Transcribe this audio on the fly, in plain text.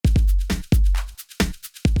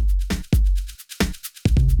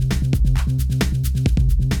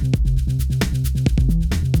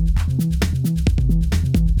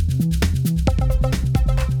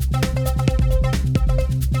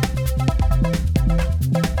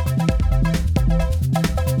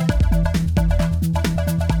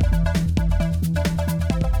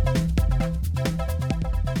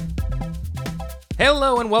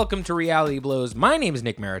Hello and welcome to Reality Blows. My name is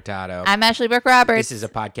Nick Maritato. I'm Ashley Brooke Roberts. This is a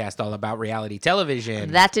podcast all about reality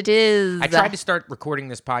television. That it is. I tried to start recording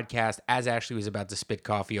this podcast as Ashley was about to spit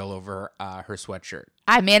coffee all over her sweatshirt.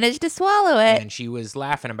 I managed to swallow it. And she was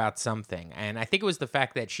laughing about something. And I think it was the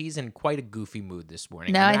fact that she's in quite a goofy mood this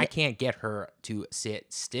morning. No, I can't get her to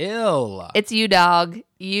sit still. It's you, dog.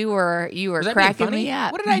 You were cracking me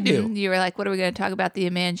up. What did I do? You were like, what are we going to talk about the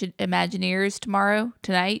Imagineers tomorrow,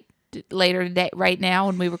 tonight, later today, right now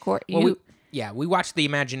when we record? Well, we watched the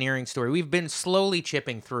Imagineering story. We've been slowly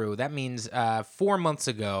chipping through. That means 4 months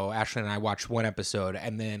ago, Ashley and I watched one episode,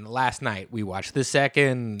 and then last night we watched the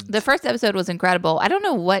second. The first episode was incredible. I don't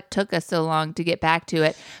know what took us so long to get back to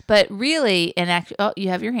it, but really, you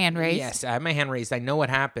have your hand raised. Yes, I have my hand raised. I know what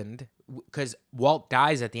happened because Walt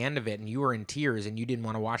dies at the end of it, and you were in tears, and you didn't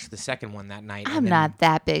want to watch the second one that night. I'm not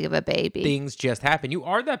that big of a baby. Things just happen. You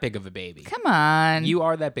are that big of a baby. Come on. You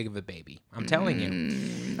are that big of a baby. I'm telling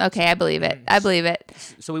you. Okay, I believe it.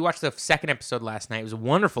 So we watched the second episode last night. It was a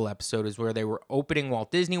wonderful episode. It was where they were opening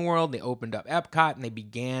Walt Disney World. They opened up Epcot, and they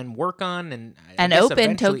began work on and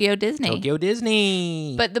opened Tokyo Disney. Tokyo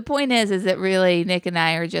Disney. But the point is that really Nick and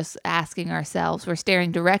I are just asking ourselves. We're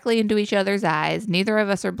staring directly into each other's eyes. Neither of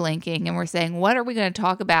us are blinking, and we're saying, what are we going to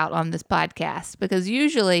talk about on this podcast? Because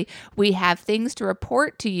usually we have things to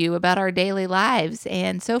report to you about our daily lives,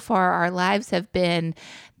 and so far our lives have been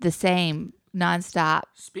the same. Nonstop.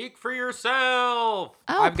 Speak for yourself.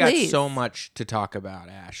 Oh, I've please. got so much to talk about,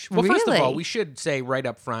 Ash. Well, Really? First of all, we should say right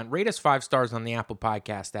up front, rate us 5 stars on the Apple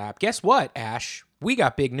Podcast app. Guess what, Ash? We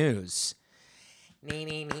got big news.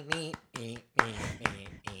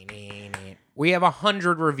 We have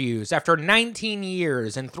 100 reviews. After 19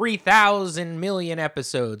 years and 3,000 million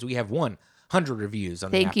episodes, we have 100 reviews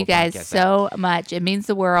on the Apple Thank you guys Podcast so much. It means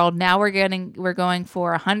the world. Now we're going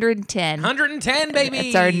for 110. 110, baby.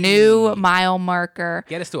 It's our new mile marker.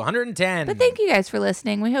 Get us to 110. But thank you guys for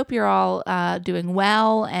listening. We hope you're all doing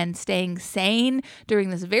well and staying sane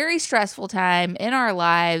during this very stressful time in our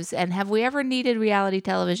lives. And have we ever needed reality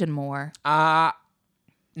television more?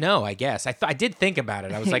 No, I guess. I did think about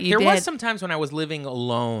it. I was like, was some times when I was living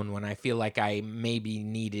alone when I feel like I maybe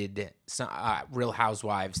needed some, Real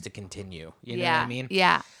Housewives to continue. You know what I mean?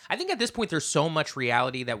 Yeah. I think at this point there's so much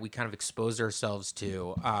reality that we kind of expose ourselves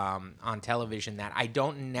to on television that I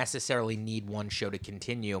don't necessarily need one show to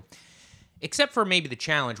continue. Except for maybe The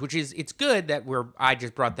Challenge, which is, it's good that I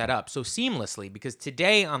just brought that up so seamlessly, because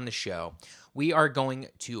today on the show, we are going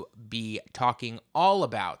to be talking all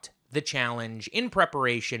about The Challenge in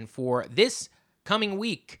preparation for this coming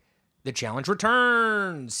week. The Challenge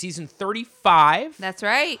returns, season 35. That's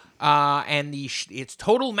right. And it's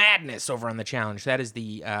Total Madness over on The Challenge. That is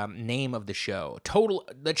the name of the show.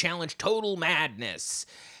 The Challenge Total Madness.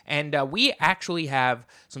 And we actually have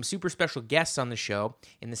some super special guests on the show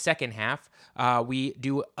in the second half. We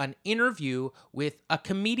do an interview with a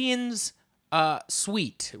comedian's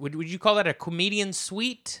suite. Would you call that a comedian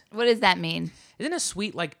suite? What does that mean? Isn't a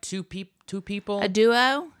suite like two people? A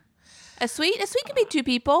duo? A suite can be two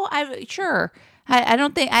people. Sure.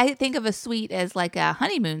 I think of a suite as like a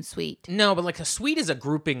honeymoon suite. No, but like a suite is a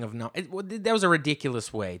grouping of that was a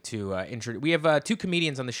ridiculous way to introduce. We have 2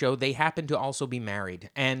 comedians on the show. They happen to also be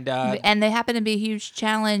married, and they happen to be huge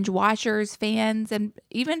Challenge watchers, fans, and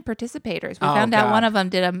even participators. We found out one of them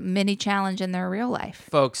did a mini challenge in their real life.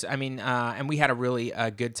 Folks, I mean, and we had a really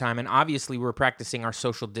good time, and obviously we were practicing our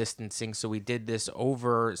social distancing, so we did this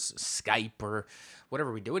over Skype or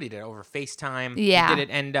whatever we did. We did it over FaceTime. Yeah. We did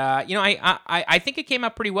it, and I think it came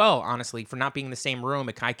out pretty well, honestly, for not being in the same room.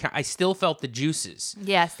 I still felt the juices.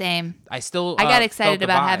 Yeah, same. I got excited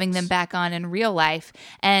about vibes. having them back on in real life.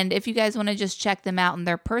 And if you guys want to just check them out in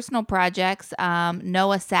their personal projects,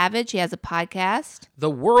 Noah Savage, he has a podcast. The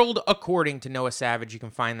World According to Noah Savage. You can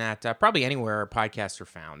find that probably anywhere podcasts are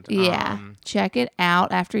found. Yeah, check it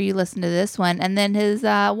out after you listen to this one. And then his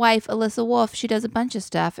wife, Alyssa Wolf, she does a bunch of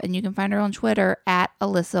stuff, and you can find her on Twitter at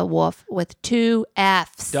Alyssa Wolf with 2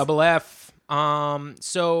 Fs. Double F.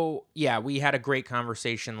 So yeah, we had a great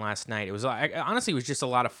conversation last night. It was honestly, it was just a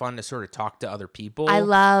lot of fun to sort of talk to other people. I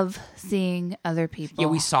love seeing other people. Yeah,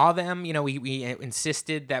 we saw them. You know, we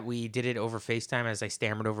insisted that we did it over FaceTime, as I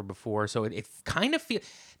stammered over before. So it kind of feels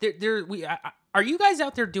are you guys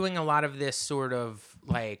out there doing a lot of this sort of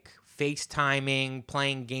like FaceTiming,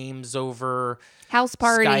 playing games over house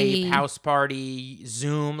party, Skype, house party,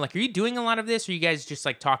 Zoom? Like, are you doing a lot of this, or are you guys just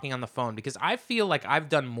like talking on the phone? Because I feel like I've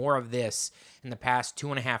done more of this in the past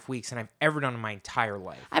 2.5 weeks than I've ever done in my entire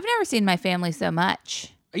life. I've never seen my family so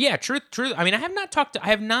much. Yeah, truth. I mean, I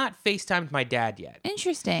have not FaceTimed my dad yet.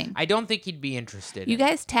 Interesting. I don't think he'd be interested. You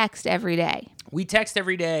guys text every day. We text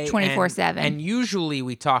every day. 24/7. And usually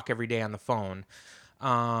we talk every day on the phone.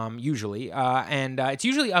 It's usually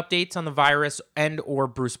updates on the virus and or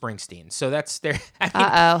Bruce Springsteen. So that's there.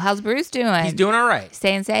 How's Bruce doing? He's doing all right.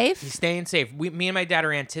 Staying safe? He's staying safe. Me and my dad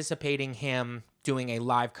are anticipating him doing a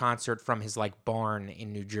live concert from his barn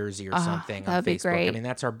in New Jersey or something on that'd be Facebook. great. I mean,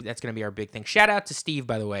 that's going to be our big thing. Shout out to Steve,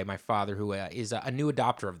 by the way, my father, who is a new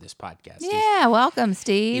adopter of this podcast. Yeah, welcome, He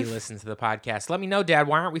Steve. listens to the podcast. Let me know, Dad,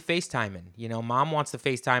 why aren't we FaceTiming? Mom wants to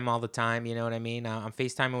FaceTime all the time. You know what I mean? I'm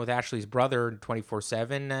FaceTiming with Ashley's brother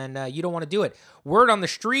 24/7, and you don't want to do it. Word on the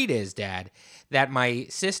street is, Dad, that my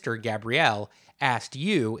sister, Gabrielle, asked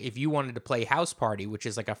you if you wanted to play House Party, which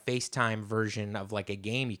is like a FaceTime version of like a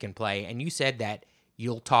game you can play, and you said that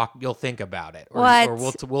you'll think about it, or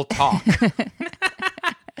we'll talk.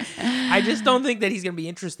 I just don't think that he's going to be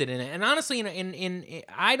interested in it. And honestly,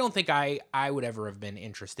 I don't think I would ever have been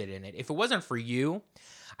interested in it. If it wasn't for you,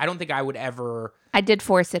 I don't think I would ever. I did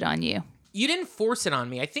force it on you. You didn't force it on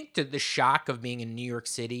me. I think the shock of being in New York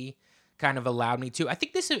City kind of allowed me to. I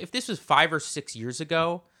think if this was 5 or 6 years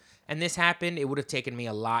ago and this happened, it would have taken me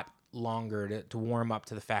a lot longer to warm up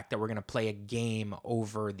to the fact that we're going to play a game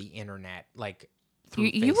over the internet,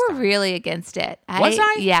 You were really against it. Was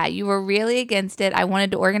I? Yeah, you were really against it. I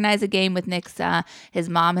wanted to organize a game with Nick's, his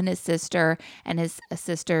mom and his sister and his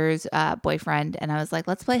sister's boyfriend. And I was like,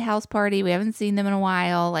 let's play House Party. We haven't seen them in a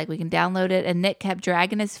while. We can download it. And Nick kept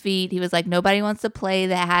dragging his feet. He was like, nobody wants to play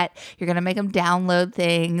that. You're going to make them download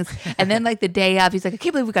things. And then the day of, he's like, I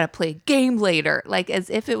can't believe we got to play a game later. As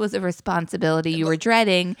if it was a responsibility you were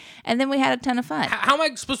dreading. And then we had a ton of fun. How am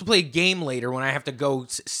I supposed to play a game later when I have to go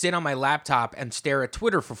sit on my laptop and stare at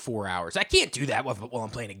Twitter for 4 hours? I can't do that while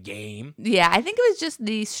I'm playing a game. Yeah, I think it was just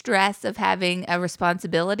the stress of having a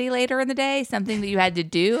responsibility later in the day, something that you had to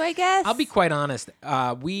do, I guess. I'll be quite honest.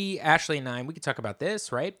 Ashley and I, we could talk about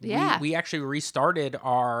this, right? Yeah. We actually restarted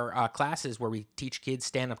our classes where we teach kids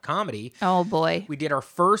stand-up comedy. Oh, boy. We did our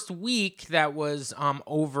first week that was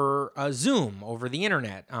over Zoom, over the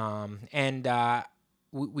internet. But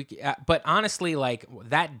honestly,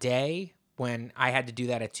 that day when I had to do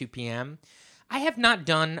that at 2 p.m., I have not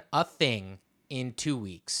done a thing in 2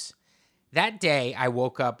 weeks. That day, I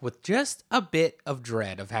woke up with just a bit of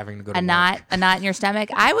dread of having to go to work. A knot in your stomach.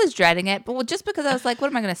 I was dreading it, but just because I was like, what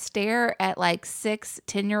am I going to stare at 6,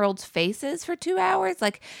 10-year-olds' faces for 2 hours?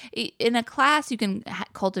 In a class, you can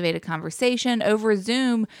cultivate a conversation. Over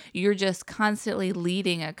Zoom, you're just constantly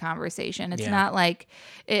leading a conversation. It's not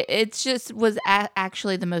it just was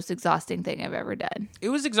actually the most exhausting thing I've ever done. It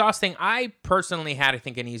was exhausting. I personally had, I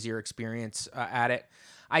think, an easier experience at it.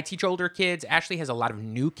 I teach older kids. Ashley has a lot of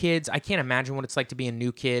new kids. I can't imagine what it's like to be a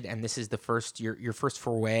new kid, and this is your first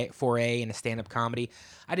foray into stand-up comedy.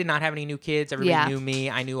 I did not have any new kids. Everybody knew me.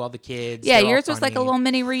 I knew all the kids. Yeah, yours was like a little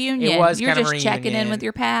mini reunion. It was You're kind of just checking in with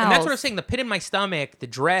your pals. And that's what I was saying. The pit in my stomach, the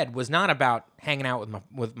dread, was not about hanging out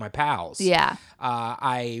with my pals. Yeah.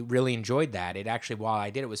 I really enjoyed that. It actually, while I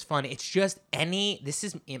did, it was fun. It's just this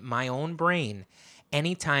is in my own brain.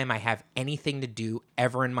 Anytime I have anything to do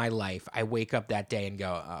ever in my life, I wake up that day and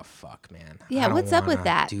go, "Oh fuck, man! Yeah, what's up with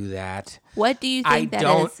that? Do that? What do you think that is? I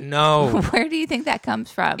don't know. Where do you think that comes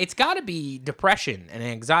from? It's got to be depression and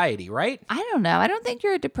anxiety, right? I don't know. I don't think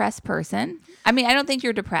you're a depressed person. I mean, I don't think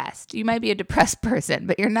you're depressed. You might be a depressed person,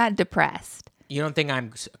 but you're not depressed. You don't think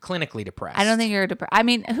I'm clinically depressed? I don't think you're depressed. I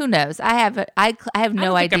mean, who knows? I have no I don't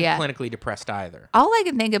think idea. I'm clinically depressed either. All I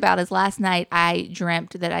can think about is last night I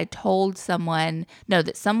dreamt that I told someone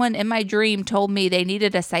in my dream told me they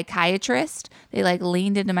needed a psychiatrist. They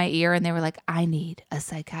leaned into my ear and they were like, I need a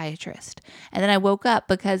psychiatrist. And then I woke up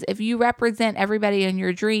because if you represent everybody in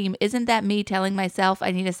your dream, isn't that me telling myself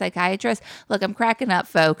I need a psychiatrist? Look, I'm cracking up,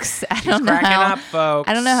 folks. I don't know how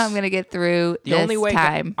I'm going to get through the this only way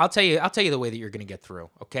time. I'll tell you the way that you're going to get through,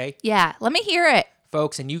 okay? Yeah, let me hear it.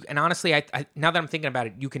 Folks, and honestly, I now that I'm thinking about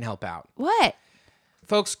it, you can help out. What?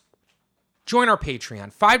 Folks, join our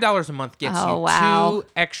Patreon. $5 a month gets you 2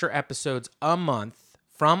 extra episodes a month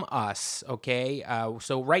from us, okay?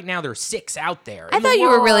 So right now there's 6 out there. I thought you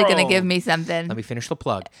were really going to give me something. Let me finish the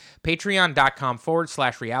plug.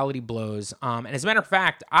 Patreon.com/realityblows. And as a matter of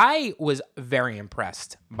fact, I was very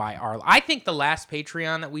impressed by I think the last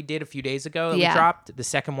Patreon that we did a few days ago that we dropped, the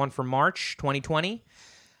second one for March 2020,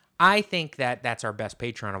 I think that that's our best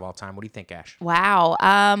Patreon of all time. What do you think, Ash? Wow.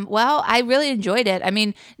 Well, I really enjoyed it. I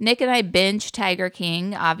mean, Nick and I binged Tiger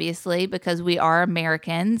King, obviously, because we are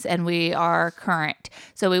Americans and we are current.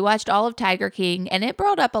 So we watched all of Tiger King, and it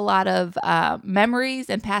brought up a lot of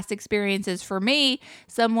memories and past experiences for me,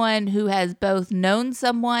 someone who has both known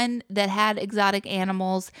someone that had exotic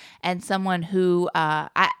animals and someone who,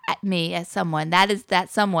 me as someone, that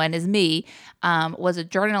someone is me, was a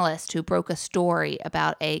journalist who broke a story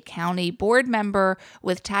about a county board member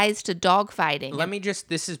with ties to dogfighting. Let me just,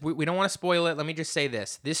 we don't want to spoil it. Let me just say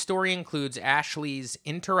this. This story includes Ashley's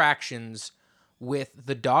interactions with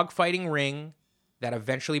the dogfighting ring that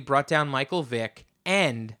eventually brought down Michael Vick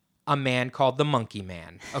and a man called the Monkey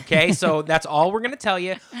Man. Okay, so that's all we're going to tell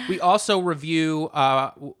you. We also review,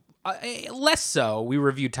 less so, we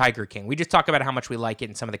review Tiger King. We just talk about how much we like it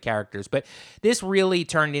and some of the characters. But this really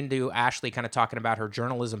turned into Ashley kind of talking about her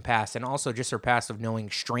journalism past and also just her past of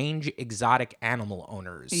knowing strange exotic animal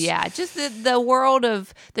owners. Yeah, just the world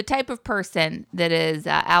of the type of person that is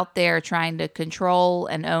out there trying to control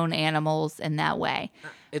and own animals in that way.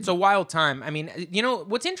 It's a wild time. I mean, you know,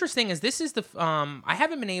 what's interesting is this is I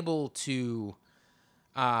haven't been able to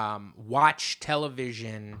watch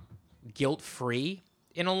television guilt-free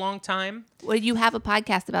in a long time. Well, you have a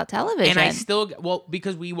podcast about television. And I still,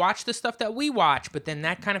 because we watch the stuff that we watch, but then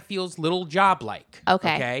that kind of feels little job-like.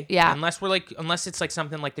 Okay. Yeah. Unless it's like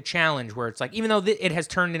something like The Challenge, where it's like, even though it has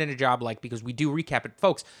turned into job-like because we do recap it.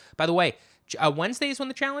 Folks, by the way, Wednesday is when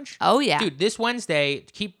The Challenge? Oh, yeah. Dude, this Wednesday,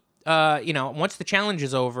 keep, once the challenge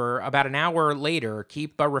is over, about an hour later,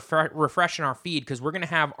 keep refreshing our feed because we're going to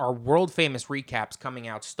have our world-famous recaps coming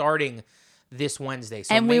out starting this Wednesday.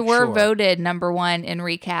 So and we were voted number 1 in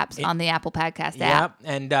recaps on the Apple Podcast app.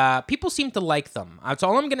 Yep, and people seem to like them. That's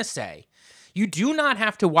all I'm going to say. You do not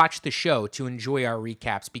have to watch the show to enjoy our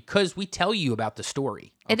recaps because we tell you about the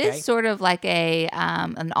story. Okay? It is sort of like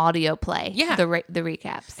an audio play. Yeah. The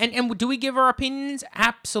recaps. And do we give our opinions?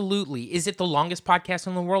 Absolutely. Is it the longest podcast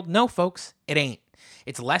in the world? No, folks, it ain't.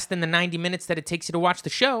 It's less than the 90 minutes that it takes you to watch the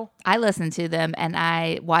show. I listen to them and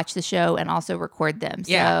I watch the show and also record them.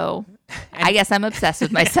 Yeah. So I guess I'm obsessed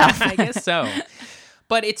with myself. I guess so.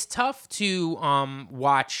 But it's tough to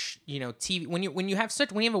watch, TV when you have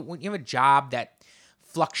a job that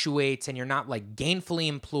fluctuates and you're not like gainfully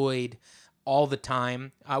employed all the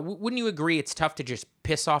time. Wouldn't you agree it's tough to just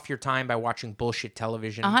piss off your time by watching bullshit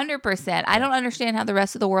television? 100%. I don't understand how the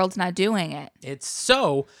rest of the world's not doing it. It's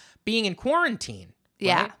so being in quarantine.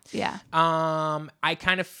 Right? Yeah. I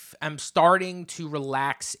kind of am starting to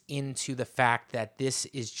relax into the fact that this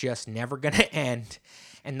is just never going to end.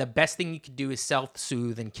 And the best thing you could do is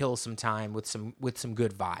self-soothe and kill some time with some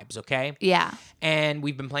good vibes, okay? Yeah. And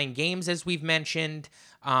we've been playing games, as we've mentioned.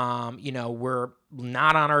 We're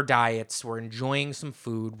not on our diets. We're enjoying some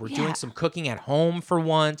food. We're doing some cooking at home for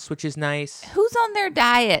once, which is nice. Who's on their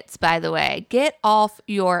diets, by the way? Get off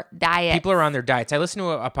your diet. People are on their diets. I listen to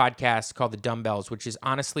a podcast called The Dumbbells, which is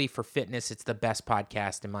honestly, for fitness, it's the best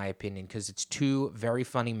podcast in my opinion because it's two very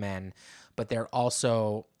funny men, but they're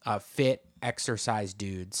also fit exercise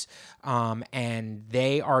dudes. And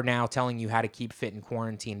they are now telling you how to keep fit in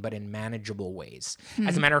quarantine, but in manageable ways.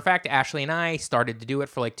 As a matter of fact, Ashley and I started to do it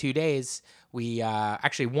for like 2 days. We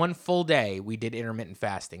actually, one full day, we did intermittent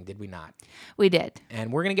fasting, did we not? We did.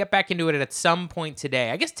 And we're going to get back into it at some point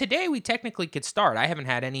today. I guess today we technically could start. I haven't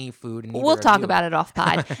had any food. We'll talk about it off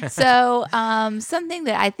pod. So something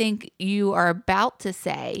that I think you are about to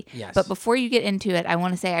say, yes. But before you get into it, I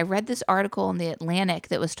want to say I read this article in The Atlantic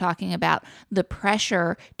that was talking about the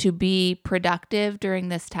pressure to be productive during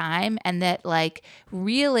this time and that like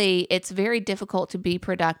really it's very difficult to be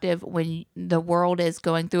productive when the world is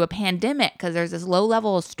going through a pandemic because there's this low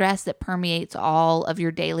level of stress that permeates all of your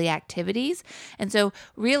daily activities. And so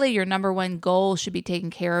really your number one goal should be taking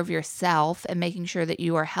care of yourself and making sure that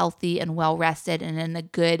you are healthy and well rested and in a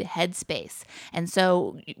good headspace. And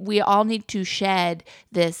so we all need to shed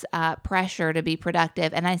this pressure to be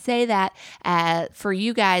productive. And I say that for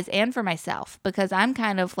you guys and for myself because I'm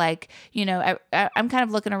kind of like, I'm kind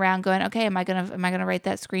of looking around going, okay, am I gonna write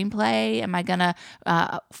that screenplay? Am I gonna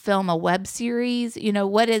film a web series?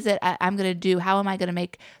 What is it I'm gonna do? How am I gonna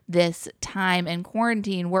make this time in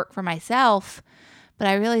quarantine work for myself? But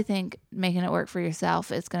I really think making it work for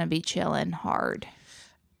yourself is gonna be chilling hard.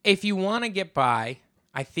 If you want to get by,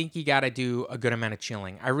 I think you got to do a good amount of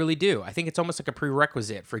chilling. I really do. I think it's almost like a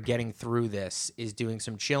prerequisite for getting through this is doing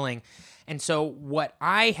some chilling. And so what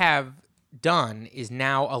I have done is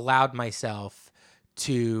now allowed myself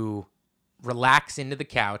to relax into the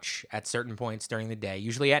couch at certain points during the day,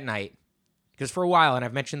 usually at night, Because for a while, and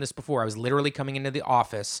I've mentioned this before, I was literally coming into the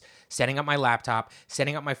office, setting up my laptop,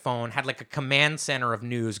 setting up my phone, had like a command center of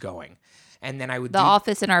news going. And then I would The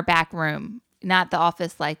office in our back room, not the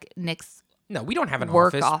office like Nick's. No, we don't have an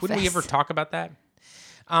work office. Wouldn't we office. ever talk about that?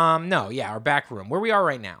 No, yeah, our back room, where we are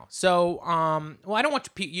right now. So, well, I don't want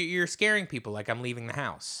to, you're scaring people like I'm leaving the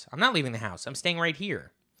house. I'm not leaving the house. I'm staying right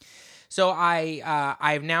here. So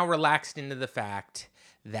I've now relaxed into the fact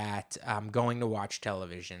that I'm going to watch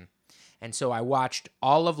television. And so I watched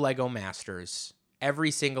all of Lego Masters,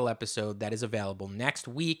 every single episode that is available. Next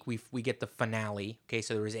week, we get the finale. Okay,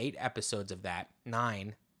 so there was 8 episodes of that,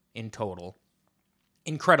 9 in total.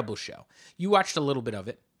 Incredible show. You watched a little bit of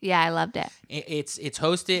it. Yeah, I loved it. It's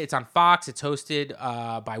hosted. It's on Fox. It's hosted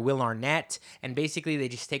by Will Arnett, and basically they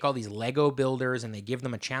just take all these Lego builders and they give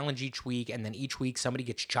them a challenge each week, and then each week somebody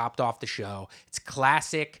gets chopped off the show. It's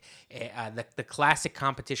classic, the classic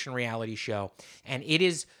competition reality show, and it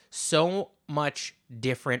is so much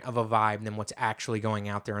different of a vibe than what's actually going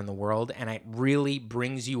out there in the world, and it really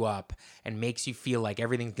brings you up and makes you feel like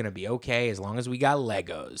everything's gonna be okay as long as we got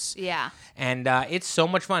Legos. Yeah. And it's so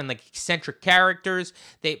much fun. Like eccentric characters.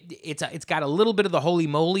 It's got a little bit of the Holy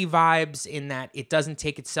Moly vibes in that it doesn't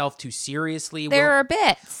take itself too seriously. There are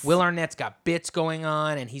bits. Will Arnett's got bits going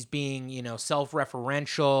on, and he's being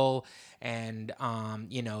self-referential, and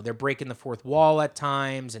they're breaking the fourth wall at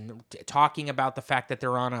times and talking about the fact that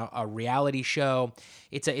they're on a reality show.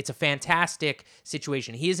 It's a fantastic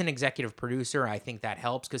situation. He is an executive producer. I think that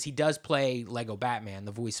helps because he does play Lego Batman,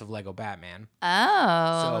 the voice of Lego Batman.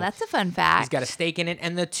 Oh, So that's a fun fact. He's got a stake in it,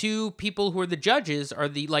 and the 2 people who are the judges are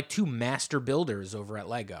the 2 master builders over at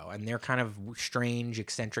Lego, and they're kind of strange,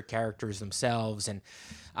 eccentric characters themselves, and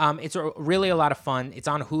it's really a lot of fun. It's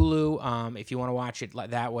on Hulu if you want to watch it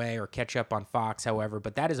that way or catch up on Fox, however,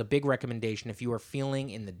 but that is a big recommendation if you are feeling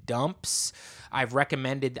in the dumps. I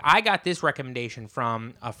got this recommendation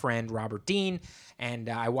from a friend, Robert Dean, and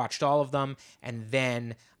I watched all of them, and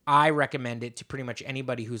then I recommend it to pretty much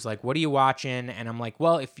anybody who's like, what are you watching? And I'm like,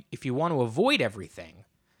 well, if you want to avoid everything,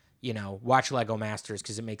 watch Lego Masters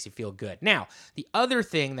because it makes you feel good. Now, the other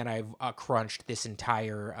thing that I've crunched this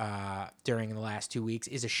entire, during the last 2 weeks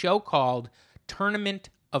is a show called Tournament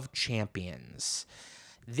of Champions.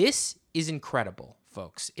 This is incredible,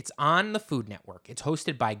 folks. It's on the Food Network. It's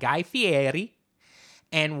hosted by Guy Fieri.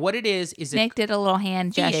 And what it is Nick did a little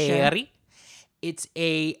hand gesture. It's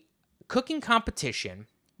a cooking competition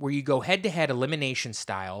where you go head-to-head elimination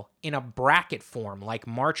style in a bracket form like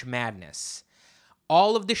March Madness.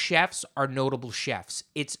 All of the chefs are notable chefs.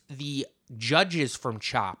 It's the judges from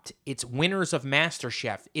Chopped. It's winners of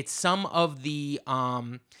MasterChef. It's some of the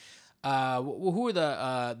who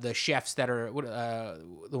are the chefs that are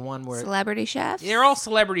the one where Celebrity chefs? they're all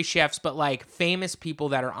celebrity chefs, but like famous people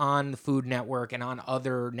that are on the Food Network and on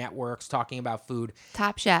other networks talking about food.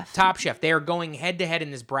 Top Chef. Top Chef. They are going head to head in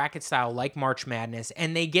this bracket style like March Madness,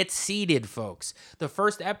 and they get seeded, folks. The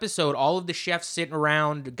first episode, all of the chefs sitting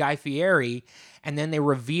around Guy Fieri, and then they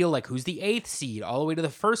reveal like who's the 8th seed all the way to the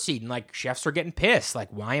 1st seed, and like chefs are getting pissed. Like,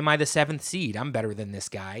 why am I the 7th seed? I'm better than this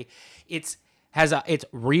guy. It's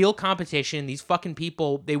real competition. These fucking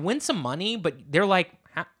people, they win some money, but they're like,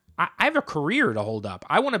 I have a career to hold up.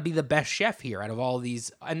 I want to be the best chef here out of all of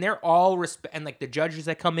these. And they're all and like the judges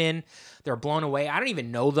that come in, they're blown away. I don't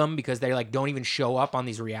even know them because they like don't even show up on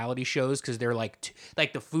these reality shows because they're like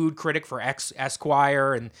the food critic for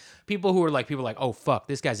Esquire, and people are like, oh fuck,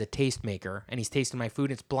 this guy's a tastemaker and he's tasting my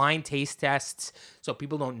food. It's blind taste tests, so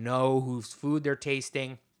people don't know whose food they're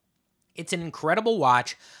tasting. It's an incredible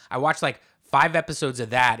watch. I watched like 5 episodes of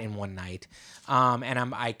that in one night,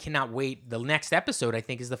 and I cannot wait. The next episode, I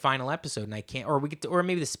think, is the final episode, and I can't, or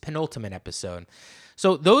maybe this penultimate episode.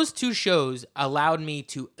 So those 2 shows allowed me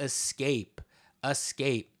to escape, and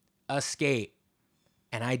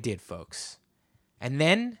I did, folks. And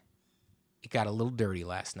then it got a little dirty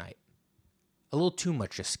last night, a little too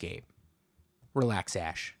much escape. Relax,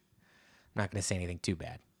 Ash. I'm not going to say anything too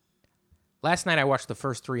bad. Last night I watched the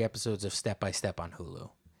first 3 episodes of Step by Step on Hulu.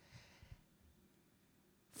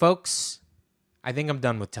 Folks, I think I'm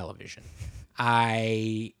done with television.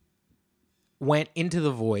 I went into the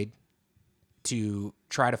void to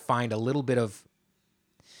try to find a little bit of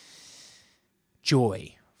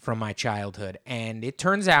joy from my childhood, and it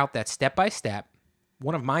turns out that Step by Step,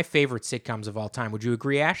 one of my favorite sitcoms of all time. Would you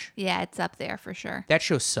agree, Ash? Yeah, it's up there for sure. That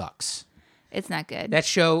show sucks. It's not good. That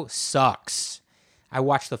show sucks. I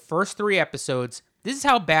watched the first 3 episodes. This is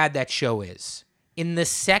how bad that show is. In the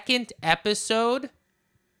 2nd episode,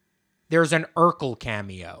 there's an Urkel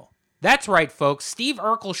cameo. That's right, folks. Steve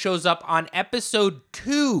Urkel shows up on episode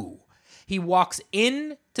 2. He walks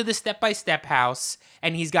in to the step-by-step house,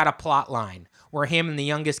 and he's got a plot line where him and the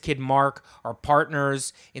youngest kid, Mark, are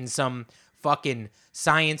partners in some fucking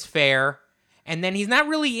science fair. And then he's not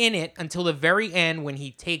really in it until the very end when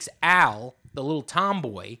he takes Al, the little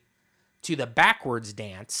tomboy, to the backwards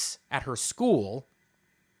dance at her school.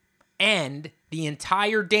 And the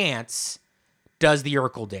entire dance does the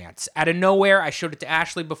Urkel dance. Out of nowhere, I showed it to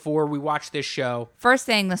Ashley before we watched this show. First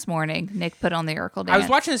thing this morning, Nick put on the Urkel dance. I was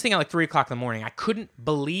watching this thing at like 3 o'clock in the morning. I couldn't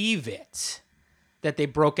believe it that they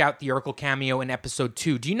broke out the Urkel cameo in episode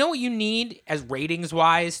 2. Do you know what you need as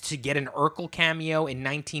ratings-wise to get an Urkel cameo in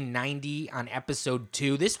 1990 on episode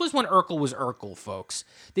 2? This was when Urkel was Urkel, folks.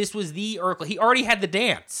 This was the Urkel. He already had the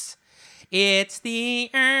dance. It's the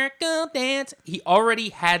Urkel dance. He already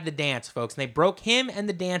had the dance, folks. And they broke him and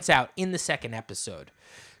the dance out in the second episode.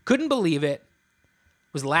 Couldn't believe it.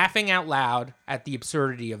 Was laughing out loud at the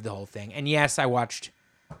absurdity of the whole thing. And yes, I watched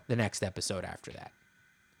the next episode after that,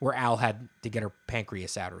 where Al had to get her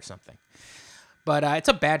pancreas out or something. But it's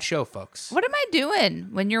a bad show, folks. What am I doing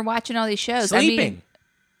when you're watching all these shows? Sleeping. I mean,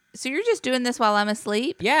 so you're just doing this while I'm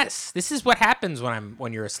asleep? Yes, this is what happens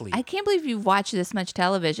when you're asleep. I can't believe you've watched this much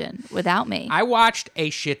television without me. I watched a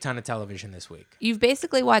shit ton of television this week. You've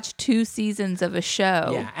basically watched 2 seasons of a show.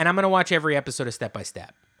 Yeah, and I'm going to watch every episode of Step by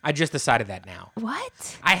Step. I just decided that now.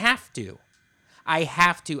 What? I have to,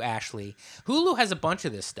 Ashley. Hulu has a bunch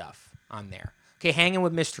of this stuff on there. Okay, Hanging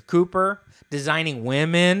with Mr. Cooper, Designing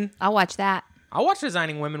Women. I'll watch that. I'll watch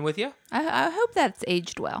Designing Women with you. I hope that's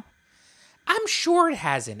aged well. I'm sure it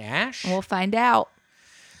hasn't, Ash. We'll find out.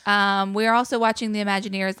 We're also watching The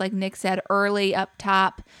Imagineers, like Nick said, early up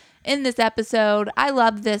top in this episode. I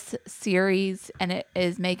love this series, and it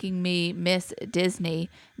is making me miss Disney.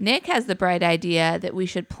 Nick has the bright idea that we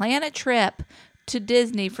should plan a trip to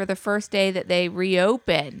Disney for the first day that they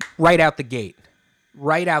reopen. Right out the gate.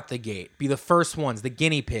 Be the first ones, the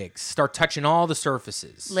guinea pigs. Start touching all the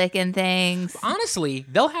surfaces. Licking things. Honestly,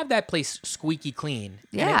 they'll have that place squeaky clean.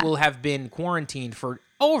 Yeah. And it will have been quarantined for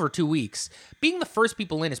over 2 weeks. Being the first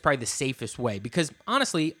people in is probably the safest way because,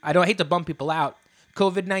 honestly, I hate to bum people out.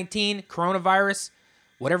 COVID-19, coronavirus,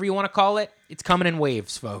 whatever you want to call it, it's coming in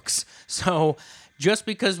waves, folks. So just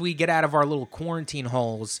because we get out of our little quarantine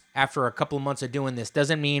holes after a couple of months of doing this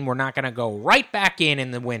doesn't mean we're not going to go right back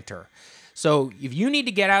in the winter. So if you need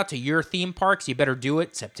to get out to your theme parks, you better do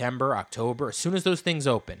it September, October, as soon as those things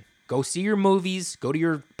open. Go see your movies, go to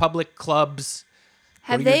your public clubs,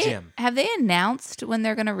 go to your gym. Have they announced when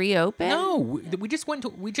they're going to reopen? No, we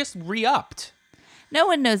just re-upped. No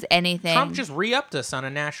one knows anything. Trump just re-upped us on a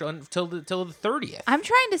national until the 30th. I'm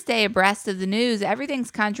trying to stay abreast of the news. Everything's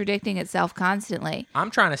contradicting itself constantly.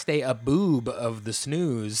 I'm trying to stay a boob of the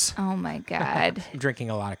snooze. Oh my God. I'm drinking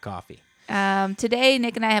a lot of coffee. Today,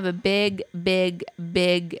 Nick and I have a big day.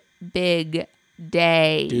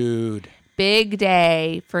 Dude. Big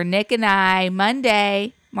day for Nick and I.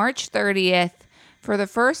 Monday, March 30th. For the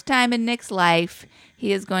first time in Nick's life,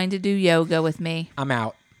 he is going to do yoga with me. I'm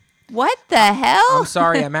out. What the hell? I'm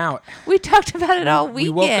sorry, I'm out. We talked about it all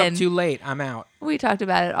weekend. We woke up too late. I'm out. We talked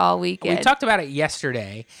about it all weekend. We talked about it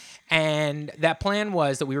yesterday. And that plan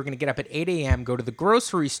was that we were going to get up at 8 a.m., go to the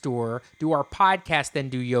grocery store, do our podcast, then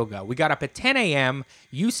do yoga. We got up at 10 a.m.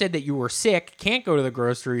 You said that you were sick, can't go to the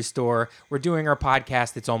grocery store. We're doing our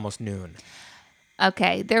podcast. It's almost noon.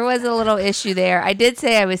 Okay, there was a little issue there. I did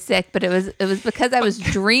say I was sick, but it was because I was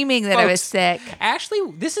dreaming that I was sick. Ashley,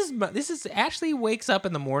 this is Ashley wakes up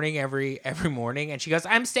in the morning every morning and she goes,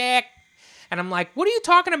 "I'm sick." And I'm like, "What are you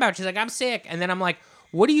talking about?" She's like, "I'm sick." And then I'm like,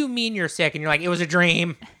 "What do you mean you're sick?" And you're like, "It was a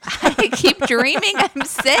dream." I keep dreaming I'm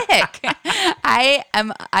sick.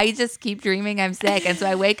 I just keep dreaming I'm sick. And so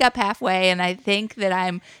I wake up halfway and I think that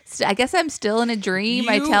I guess I'm still in a dream.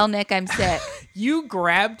 I tell Nick I'm sick. You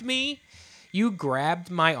grabbed me. You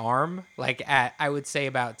grabbed my arm like at, I would say,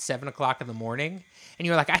 about 7 o'clock in the morning. And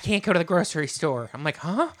you were like, "I can't go to the grocery store." I'm like,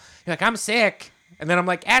 "Huh?" You're like, "I'm sick." And then I'm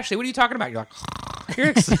like, "Ashley, what are you talking about?" You're like,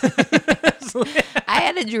 I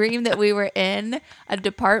had a dream that we were in a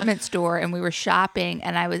department store and we were shopping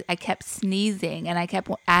and I kept sneezing and I kept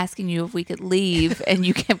asking you if we could leave and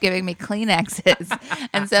you kept giving me Kleenexes.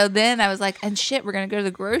 And so then I was like, and shit, we're going to go to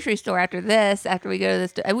the grocery store after we go to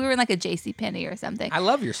this. We were in like a JCPenney or something. I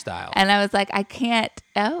love your style. And I was like, I can't.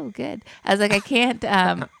 Oh, good. I was like, I can't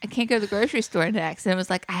go to the grocery store next. And it was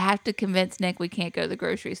like, I have to convince Nick we can't go to the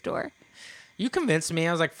grocery store. You convinced me.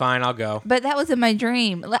 I was like, "Fine, I'll go." But that was in my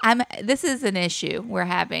dream. This is an issue we're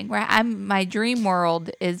having. My dream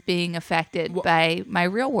world is being affected by my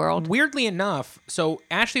real world. Weirdly enough, so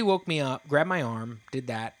Ashley woke me up, grabbed my arm, did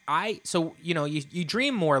that. You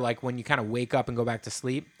dream more like when you kind of wake up and go back to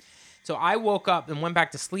sleep. So I woke up and went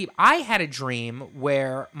back to sleep. I had a dream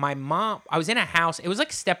where I was in a house. It was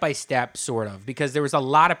like step by step, sort of, because there was a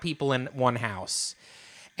lot of people in one house.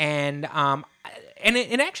 And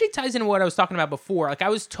it actually ties into what I was talking about before. Like I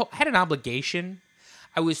had an obligation.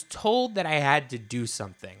 I was told that I had to do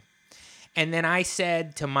something. And then I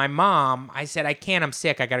said to my mom, I can't, I'm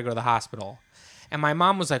sick. I got to go to the hospital. And my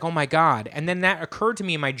mom was like, oh my God. And then that occurred to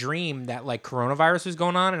me in my dream that like coronavirus was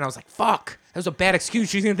going on. And I was like, fuck, that was a bad excuse.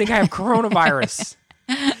 She's going to think I have coronavirus.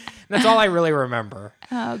 That's all I really remember.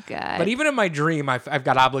 Oh, God. But even in my dream, I've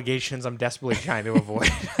got obligations I'm desperately trying to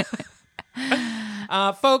avoid.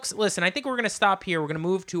 Folks, listen, I think we're going to stop here. We're going to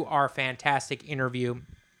move to our fantastic interview.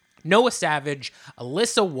 Noah Savage,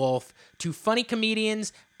 Alyssa Wolf, two funny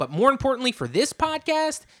comedians, but more importantly for this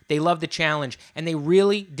podcast, they love the challenge, and they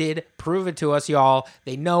really did prove it to us, y'all.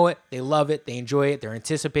 They know it, they love it, they enjoy it, they're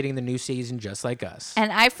anticipating the new season just like us.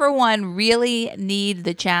 And I, for one, really need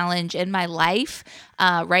the challenge in my life.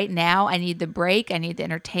 Right now, I need the break, I need the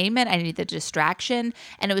entertainment, I need the distraction,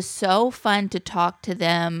 and it was so fun to talk to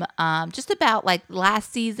them just about like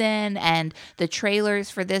last season and the trailers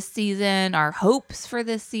for this season, our hopes for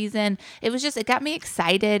this season. It got me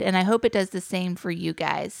excited, and I hope it does the same for you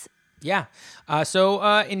guys. Yeah. So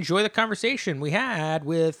enjoy the conversation we had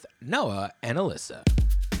with Noah and Alyssa.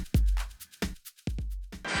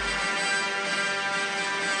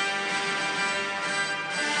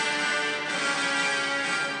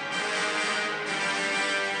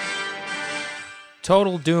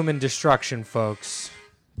 Total doom and destruction, folks.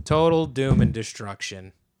 Total doom and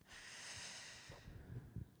destruction.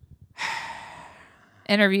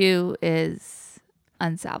 Interview is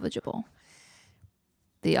unsalvageable.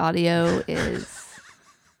 The audio is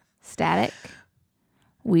static.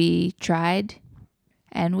 We tried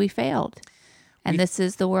and we failed. And this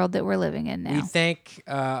is the world that we're living in now. We thank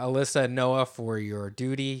Alyssa and Noah for your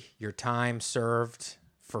duty, your time served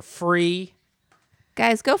for free.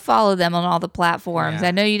 Guys, go follow them on all the platforms. Yeah.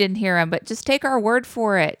 I know you didn't hear them, but just take our word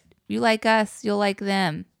for it. You like us, you'll like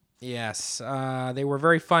them. Yes, they were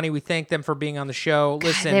very funny. We thank them for being on the show.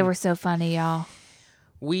 Listen, God, they were so funny, y'all.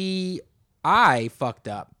 I fucked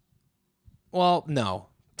up. Well, no,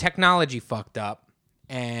 technology fucked up,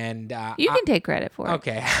 and you can take credit for it.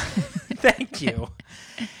 Okay, thank you.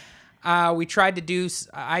 I tried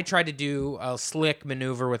to do a slick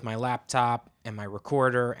maneuver with my laptop and my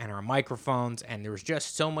recorder and our microphones, and there was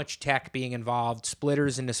just so much tech being involved,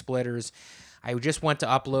 splitters into splitters. I just want to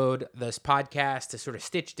upload this podcast to sort of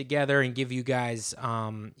stitch together and give you guys,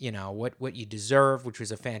 what you deserve, which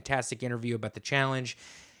was a fantastic interview about the challenge.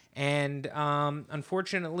 And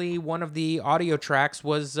unfortunately, one of the audio tracks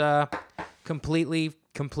was completely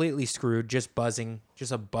screwed, just buzzing,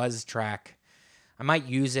 just a buzz track. I might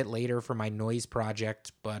use it later for my noise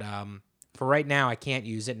project, but for right now, I can't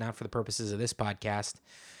use it, not for the purposes of this podcast.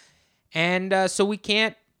 And so we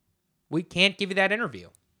can't give you that interview.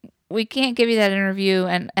 We can't give you that interview,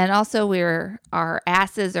 and also our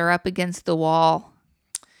asses are up against the wall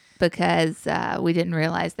because we didn't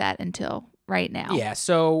realize that until right now. Yeah,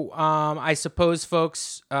 so I suppose,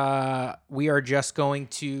 folks, we are just going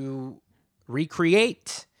to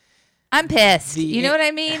recreate. I'm pissed. You know what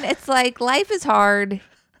I mean? It's like life is hard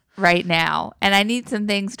right now, and I need some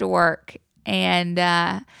things to work. And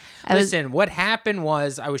listen, what happened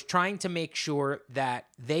was I was trying to make sure that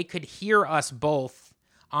they could hear us both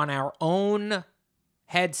on our own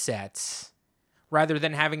headsets rather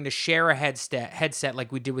than having to share a headset like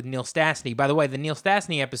we did with Neil Stastny. By the way, the Neil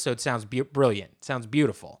Stastny episode sounds brilliant. Sounds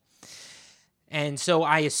beautiful. And so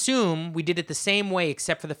I assume we did it the same way,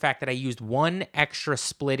 except for the fact that I used one extra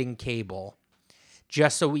splitting cable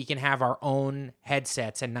just so we can have our own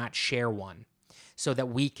headsets and not share one, so that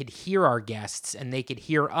we could hear our guests and they could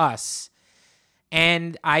hear us.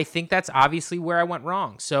 And I think that's obviously where I went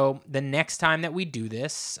wrong. So the next time that we do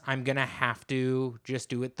this, I'm going to have to just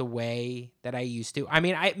do it the way that I used to. I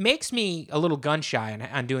mean, it makes me a little gun shy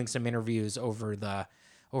on doing some interviews over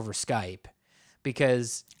Skype,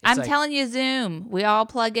 because I'm telling you, Zoom. We all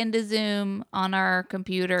plug into Zoom on our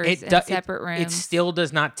computers in separate rooms. It still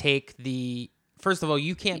does not take the... First of all,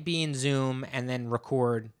 you can't be in Zoom and then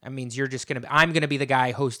record. That means I'm going to be the guy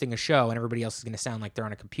hosting a show and everybody else is going to sound like they're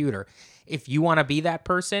on a computer. If you want to be that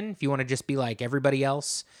person, if you want to just be like everybody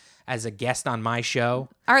else as a guest on my show.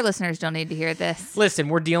 Our listeners don't need to hear this. Listen,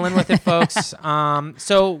 we're dealing with it, folks.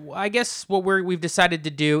 So I guess what we've decided to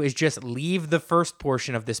do is just leave the first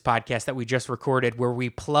portion of this podcast that we just recorded, where we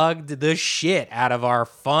plugged the shit out of our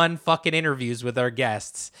fun fucking interviews with our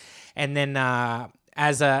guests. And then...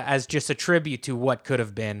 as just a tribute to what could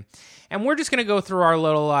have been. And we're just going to go through our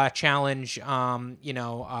little challenge,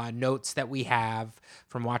 notes that we have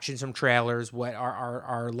from watching some trailers, what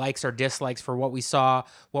our likes, our dislikes for what we saw,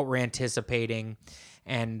 what we're anticipating.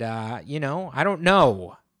 And, I don't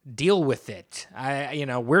know. Deal with it.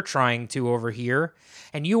 We're trying to over here.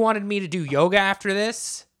 And you wanted me to do yoga after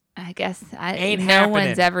this? I guess no happening.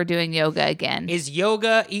 one's ever doing yoga again. Is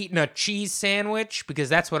yoga eating a cheese sandwich? Because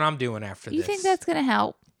that's what I'm doing after this. You think that's going to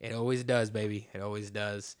help? It always does, baby. It always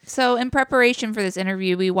does. So in preparation for this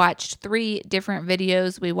interview, we watched 3 different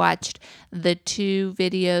videos. We watched the 2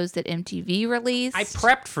 videos that MTV released. I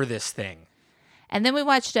prepped for this thing. And then we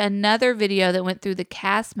watched another video that went through the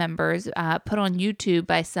cast members, put on YouTube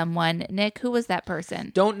by someone. Nick, who was that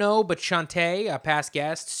person? Don't know, but Shantae, a past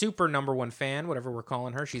guest, super #1 fan, whatever we're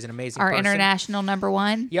calling her. She's an amazing Our person. international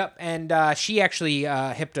 #1? Yep, and she actually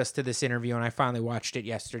hipped us to this interview, and I finally watched it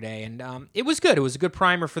yesterday. And it was good. It was a good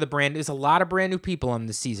primer for the brand. There's a lot of brand new people on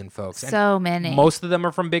this season, folks. So many. Most of them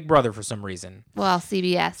are from Big Brother for some reason. Well,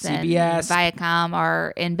 CBS and Viacom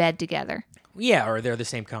are in bed together. Yeah, or they're the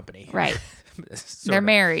same company. Right. They're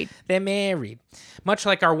married. They're married. Much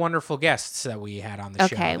like our wonderful guests that we had on the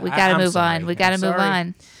show. Okay, we got to move on. We got to move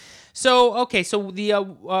on. So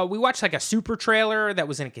the we watched like a super trailer that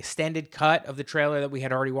was an extended cut of the trailer that we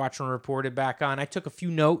had already watched and reported back on. I took a few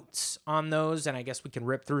notes on those, and I guess we can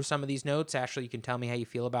rip through some of these notes. Ashley, you can tell me how you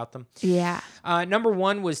feel about them. Yeah.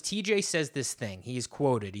 #1 was TJ says this thing. He's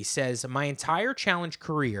quoted. He says, "My entire challenge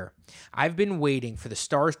career, I've been waiting for the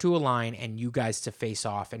stars to align and you guys to face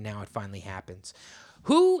off, and now it finally happens."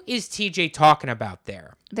 Who is TJ talking about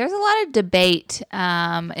there? There's a lot of debate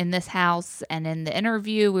in this house and in the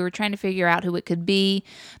interview. We were trying to figure out who it could be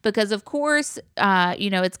because, of course,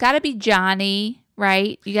 it's got to be Johnny,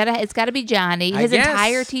 right? It's got to be Johnny. His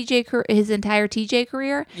entire TJ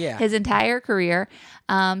career. Yeah. His entire career.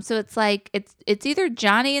 So it's like it's either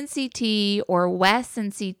Johnny and CT or Wes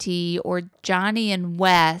and CT or Johnny and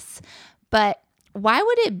Wes, but why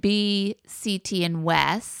would it be CT and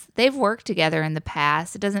Wes? They've worked together in the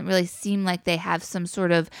past. It doesn't really seem like they have some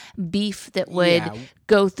sort of beef that would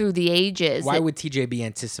go through the ages. Why would TJ be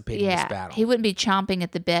anticipating this battle? He wouldn't be chomping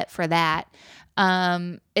at the bit for that.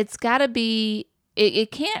 It's got to be...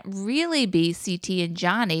 It can't really be CT and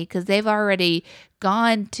Johnny because they've already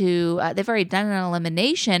gone to, they've already done an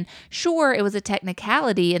elimination. Sure, it was a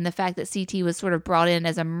technicality in the fact that CT was sort of brought in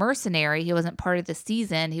as a mercenary. He wasn't part of the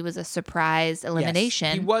season. He was a surprise elimination.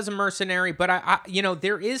 Yes, he was a mercenary, but I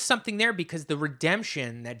there is something there because the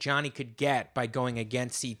redemption that Johnny could get by going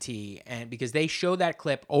against CT, and because they show that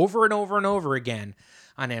clip over and over and over again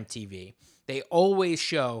on MTV. They always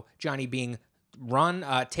show Johnny being worn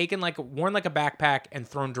like a backpack and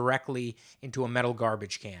thrown directly into a metal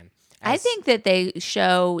garbage can. I think that they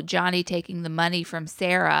show Johnny taking the money from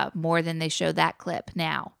Sarah more than they show that clip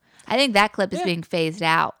now. I think that clip is being phased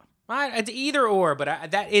out. It's either or, but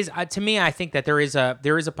that is to me. I think that there is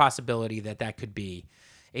a possibility that could be,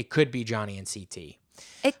 it could be Johnny and CT.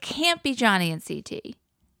 It can't be Johnny and CT.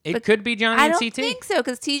 It could be Johnny and CT? I don't think so,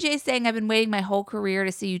 because TJ's saying, I've been waiting my whole career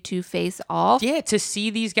to see you two face off. Yeah, to see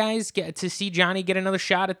these guys, to see Johnny get another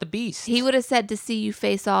shot at the Beast. He would have said to see you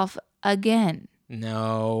face off again.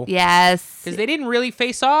 No. Yes. Because they didn't really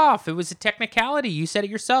face off. It was a technicality. You said it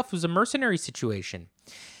yourself. It was a mercenary situation.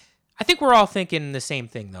 I think we're all thinking the same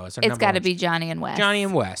thing, though. It's got to be Johnny and Wes. Johnny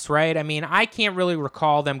and Wes, right? I mean, I can't really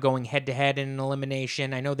recall them going head-to-head in an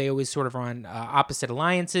elimination. I know they always sort of are on opposite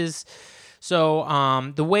alliances.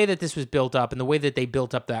 So the way that this was built up and the way that they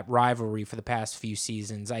built up that rivalry for the past few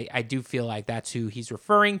seasons, I do feel like that's who he's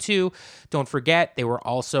referring to. Don't forget, they were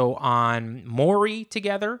also on Maury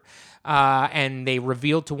together, and they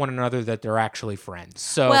revealed to one another that they're actually friends.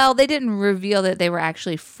 So, well, they didn't reveal that they were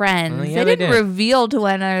actually friends. Yeah, they didn't reveal to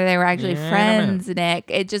one another they were actually friends, Nick.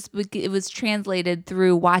 It was translated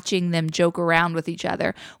through watching them joke around with each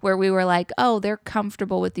other, where we were like, oh, they're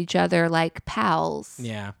comfortable with each other like pals.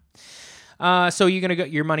 Yeah. So you're gonna go.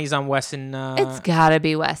 Your money's on Wes and. It's gotta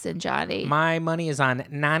be Wes and Johnny. My money is on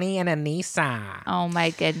Nany and Aneesa. Oh my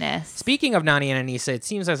goodness! Speaking of Nany and Aneesa, it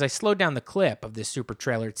seems as I slowed down the clip of this super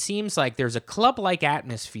trailer, it seems like there's a club-like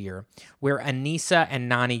atmosphere where Aneesa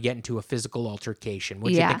and Nany get into a physical altercation.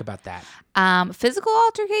 What do you think about that? Physical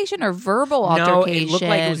altercation or verbal altercation? No, it looked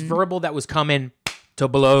like it was verbal that was coming to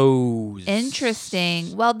blows.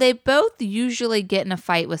 Interesting. Well, they both usually get in a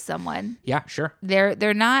fight with someone. Yeah, sure.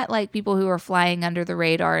 They're not like people who are flying under the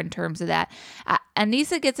radar in terms of that.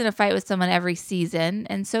 Aneesa gets in a fight with someone every season,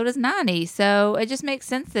 and so does Nany. So it just makes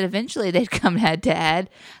sense that eventually they'd come head to head.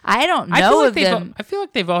 I don't know of them. I feel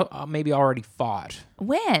like they've maybe already fought.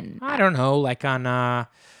 When? I don't know, like on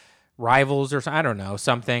rivals or I don't know,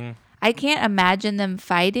 something. I can't imagine them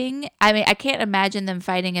fighting. I mean, I can't imagine them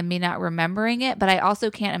fighting and me not remembering it, but I also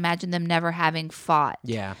can't imagine them never having fought.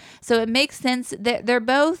 Yeah. So it makes sense that they're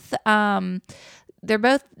both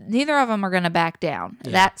neither of them are going to back down.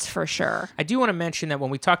 Yeah. That's for sure. I do want to mention that when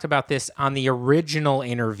we talked about this on the original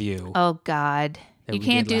interview. Oh God. You we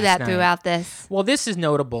can't did do last that night. throughout this. Well, this is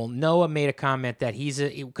notable. Noah made a comment that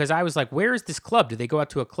because I was like, where is this club? Do they go out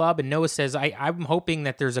to a club? And Noah says, I'm hoping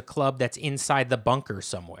that there's a club that's inside the bunker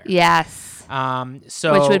somewhere. Yes.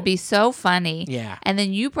 So Which would be so funny. Yeah. And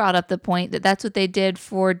then you brought up the point that that's what they did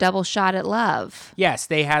for Double Shot at Love. Yes,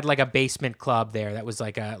 they had like a basement club there that was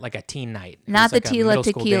like a teen night. It Not was the like a Tila middle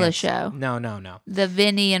school Tequila dance. show. No. The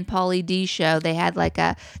Vinny and Pauly D show. They had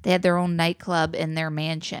their own nightclub in their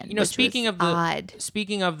mansion. You know, which speaking was of odd.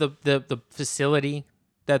 the facility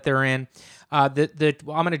that they're in, I'm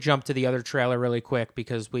going to jump to the other trailer really quick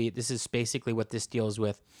because this is basically what this deals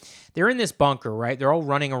with. They're in this bunker, right? They're all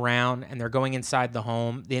running around and they're going inside the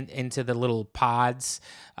home, into the little pods,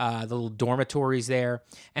 the little dormitories there,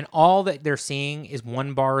 and all that they're seeing is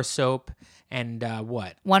one bar of soap and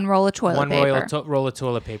what? One roll of toilet paper. Roll of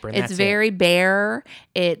toilet paper. And It's that's very bare.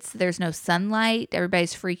 There's no sunlight.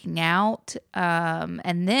 Everybody's freaking out.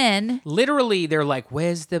 And then Literally, they're like,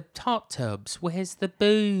 where's the hot tubs? Where's the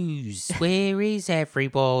booze? Where is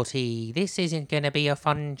everybody? This isn't going to be a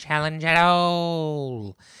fun challenge at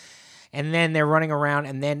all. And then they're running around,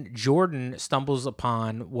 and then Jordan stumbles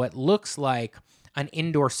upon what looks like an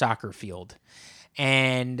indoor soccer field.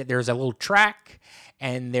 And there's a little track,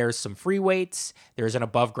 and there's some free weights, there's an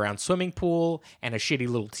above-ground swimming pool, and a shitty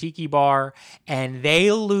little tiki bar, and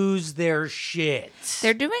they lose their shit.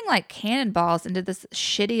 they're doing like cannonballs into this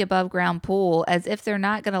shitty above ground pool as if they're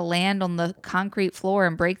not going to land on the concrete floor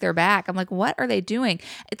and break their back. I'm like, what are they doing?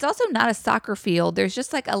 It's also not a soccer field. There's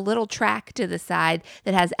just like a little track to the side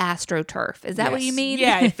that has AstroTurf. Is that what you Yes. mean?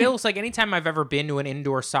 Yeah, it feels like anytime I've ever been to an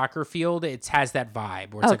indoor soccer field, it has that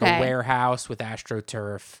vibe where it's like Okay. a warehouse with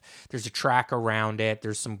AstroTurf. There's a track around it.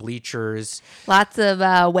 There's some bleachers. Lots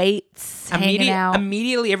of weights hanging out.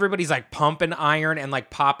 Immediately, everybody's like pumping iron and like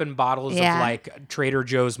popping bottles Yeah. of like Trader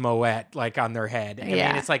Joe's Moet like on their head. I mean,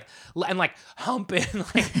 Yeah. it's like and like humping.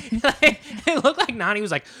 Like it looked like Nani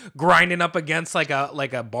was like grinding up against like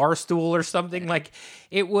a bar stool or something. Like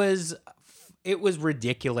it was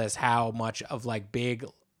ridiculous how much of like big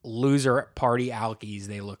loser party alkies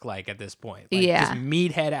they look like at this point. Like, Yeah. just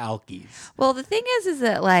meathead alkies. Well, the thing is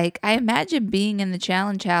that like I imagine being in the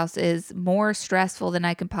challenge house is more stressful than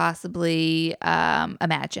I can possibly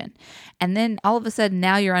imagine. And then all of a sudden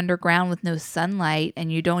now you're underground with no sunlight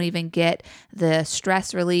and you don't even get the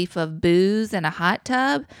stress relief of booze and a hot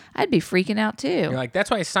tub. I'd be freaking out too. You're like, that's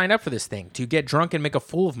why I signed up for this thing, to get drunk and make a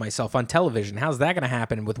fool of myself on television. How's that going to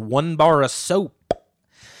happen with one bar of soap?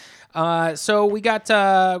 So we got,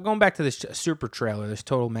 going back to this super trailer, this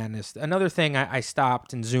Total Madness. Another thing I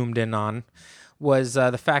stopped and zoomed in on was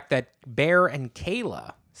the fact that Bear and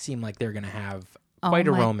Kayla seem like they're going to have quite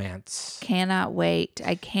a my- romance. Cannot wait.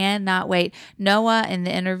 I cannot wait. Noah, in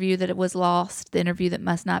the interview that it was lost, the interview that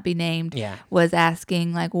must not be named, Yeah. was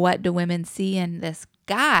asking, like, what do women see in this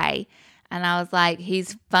guy? And I was like,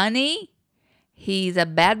 he's funny. He's a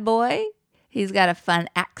bad boy. He's got a fun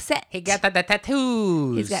accent. He got the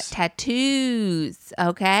tattoos. He's got tattoos.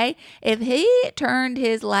 Okay. If he turned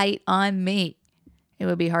his light on me, it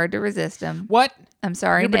would be hard to resist him. What? I'm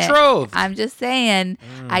sorry, You're Nick. betrothed. I'm just saying,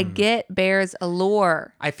 I get Bear's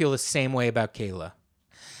allure. I feel the same way about Kayla.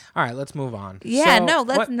 All right, let's move on. Yeah, So, no,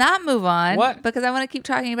 let's what- not move on. What? Because I want to keep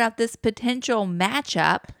talking about this potential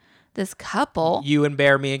matchup, this couple. You and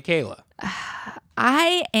Bear, me and Kayla.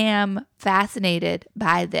 I am fascinated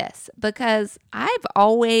by this because I've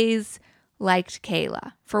always liked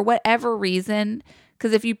Kayla for whatever reason.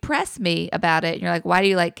 Because if you press me about it and you're like, why do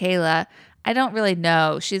you like Kayla? I don't really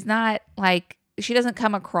know. She's not like, she doesn't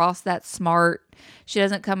come across that smart. She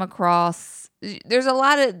doesn't come across, there's a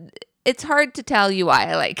lot of, it's hard to tell you why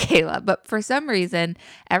I like Kayla. But for some reason,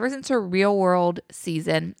 ever since her Real World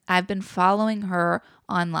season, I've been following her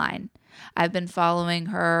online. I've been following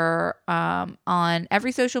her on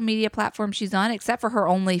every social media platform she's on, except for her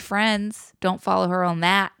OnlyFriends. Don't follow her on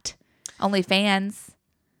that. OnlyFans.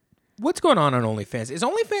 What's going on OnlyFans? Is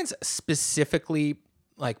OnlyFans specifically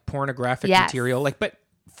like pornographic Yes. material? Like, but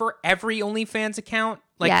for every OnlyFans account,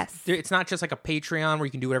 like, Yes. it's not just like a Patreon where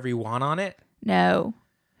you can do whatever you want on it. No.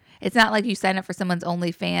 It's not like you sign up for someone's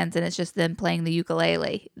OnlyFans and it's just them playing the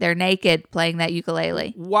ukulele. They're naked playing that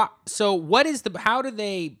ukulele. What? So what is the? How do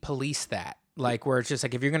they police that? Like, where it's just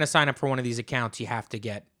like if you're going to sign up for one of these accounts, you have to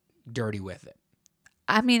get dirty with it.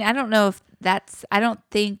 I mean, I don't know if that's, I don't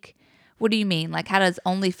think, What do you mean? Like, how does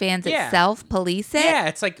OnlyFans Yeah. itself police it? Yeah,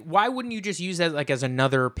 it's like, why wouldn't you just use that like as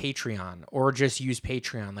another Patreon or just use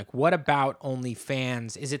Patreon? Like, what about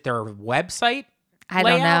OnlyFans? Is it their website? I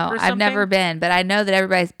don't layout know. or I've never something? been, but I know that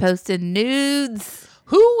everybody's posting nudes.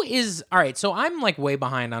 Who is all right? So I'm like way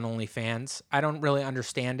behind on OnlyFans. I don't really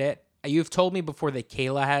understand it. You've told me before that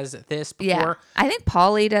Kayla has this before. Yeah, I think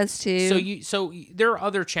Pauly does too. So there are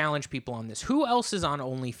other challenge people on this. Who else is on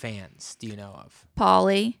OnlyFans? Do you know of?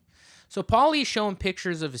 Pauly. So Paulie's showing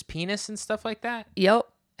pictures of his penis and stuff like that. Yep.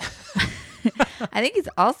 I think he's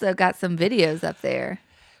also got some videos up there.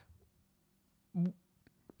 Nick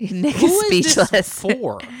is Who is speechless. this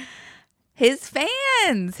for? His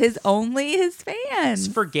fans. His It's fans.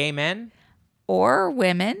 for gay men. Or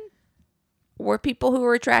women. Or people who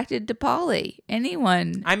are attracted to Pauly.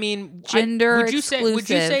 Anyone. I mean, Gender would you say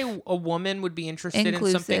exclusive. a woman would be interested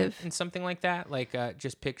Inclusive. in something like that, like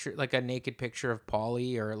just picture like a naked picture of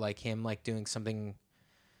Pauly or like him like doing something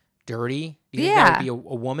dirty? Do you think that would be a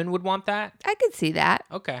woman would want that? I could see that.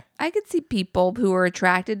 Okay, I could see people who are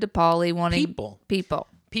attracted to Pauly wanting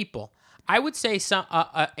people. I would say some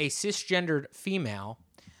a cisgendered female.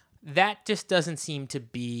 That just doesn't seem to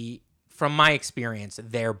be, from my experience,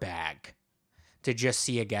 their bag. To just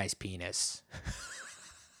see a guy's penis.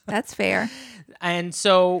 That's fair. And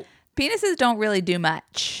so Penises don't really do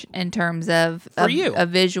much in terms of you. a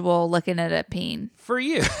visual looking at a peen. for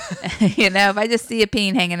you, You know, if I just see a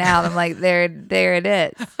peen hanging out, I'm like, there it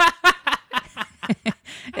is.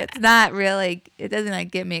 It's not really, it doesn't like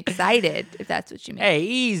get me excited, if that's what you mean. hey,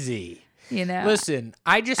 easy. You know, Listen,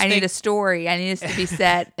 I think need a story. I need us to be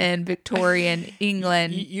set in Victorian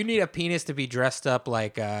England. you need a penis to be dressed up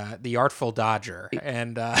like the Artful Dodger.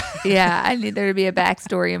 And Yeah, I need there to be a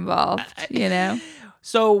backstory involved, you know?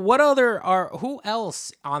 so who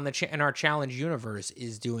else on in our challenge universe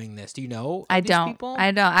is doing this? Do you know? I these don't. People?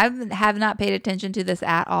 I don't. I have not paid attention to this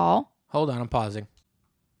at all. Hold on, I'm pausing.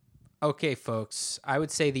 Okay, folks, I would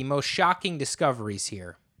say the most shocking discoveries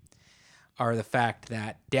here are the fact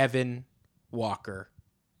that Devin Walker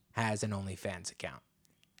has an OnlyFans account.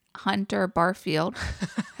 Hunter Barfield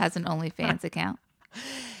has an OnlyFans account.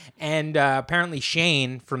 And apparently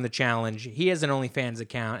Shane from the challenge, he has an OnlyFans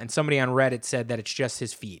account. And somebody on Reddit said that it's just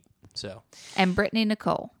his feet. So, And Brittany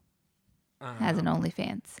Nicole has an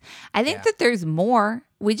OnlyFans. I think Yeah. that there's more.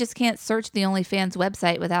 We just can't search the OnlyFans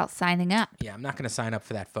website without signing up. yeah, I'm not going to sign up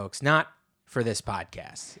for that, folks. Not for this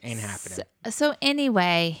podcast. Ain't happening. So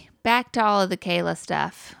anyway, back to all of the Kayla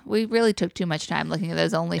stuff. We really took too much time looking at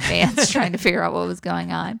those OnlyFans trying to figure out what was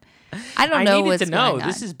going on. I don't know needed what's to know. going on.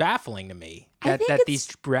 This is baffling to me. I That, think that it's-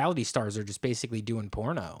 these reality stars are just basically doing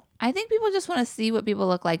porno. I think people just want to see what people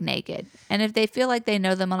look like naked. And if they feel like they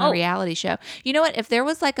know them on a Oh. reality show. You know what? If there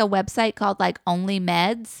was like a website called like Only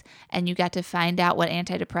Meds and you got to find out what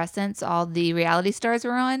antidepressants all the reality stars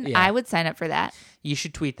were on, Yeah. I would sign up for that. You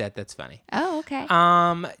should tweet that. That's funny. Oh, okay.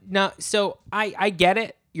 No, so I get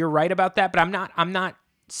it. You're right about that, but I'm not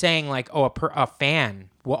saying like, oh, a fan.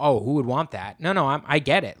 Well, oh, who would want that? No, I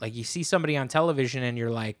get it. Like you see somebody on television and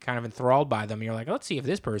you're like kind of enthralled by them. And you're like, let's see if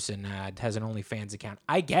this person has an OnlyFans account.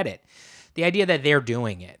 I get it. The idea that they're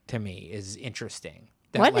doing it to me is interesting.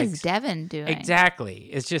 That, What like, is Devin doing? Exactly.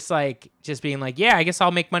 It's just like being like, yeah, I guess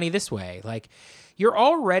I'll make money this way. Like you're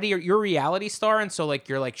a reality star, and so like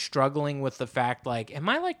you're like struggling with the fact like, am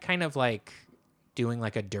I like kind of like doing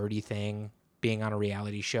like a dirty thing, being on a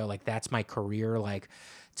reality show? Like that's my career. Like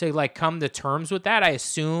to like come to terms with that, I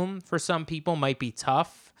assume for some people might be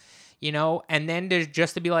tough, you know, and then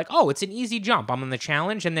to be like, oh, it's an easy jump. I'm on the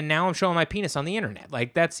challenge, and then now I'm showing my penis on the internet.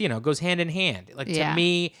 Like that's, you know, goes hand in hand. Like Yeah. to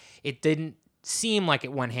me, it didn't seem like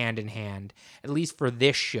it went hand in hand, at least for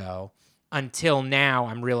this show, until now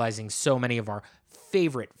I'm realizing so many of our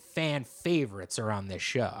fan favorites are on this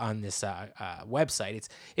show, on this website.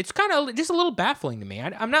 It's kind of just a little baffling to me.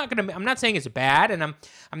 I'm not saying it's bad, and I'm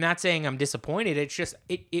not saying I'm disappointed. It's just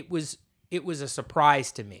it was a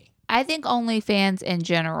surprise to me. I think OnlyFans in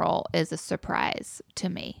general is a surprise to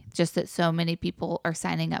me, just that so many people are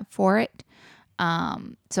signing up for it.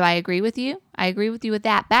 So I agree with you. I agree with you with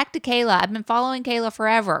that. Back to Kayla. I've been following Kayla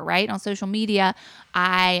forever, right? On social media.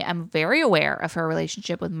 I am very aware of her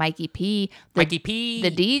relationship with Mikey P. The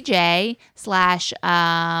DJ /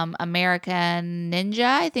 American Ninja.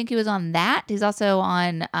 I think he was on that. He's also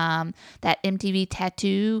on that MTV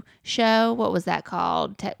tattoo show. What was that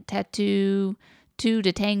called? Tattoo to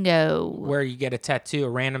Tango. Where you get a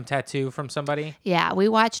random tattoo from somebody. Yeah, we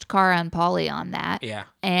watched Cara and Pauly on that. Yeah.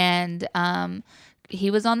 And he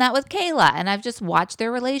was on that with Kayla, and I've just watched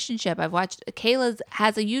their relationship. I've watched Kayla's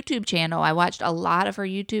has a YouTube channel. I watched a lot of her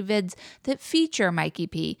YouTube vids that feature Mikey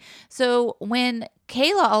P. So when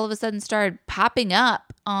Kayla all of a sudden started popping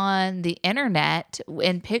up on the internet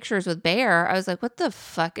in pictures with Bear, I was like, what the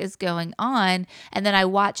fuck is going on? And then I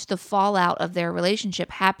watched the fallout of their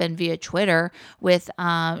relationship happen via Twitter with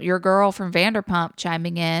your girl from Vanderpump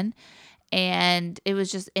chiming in. And it was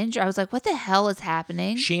just I was like, what the hell is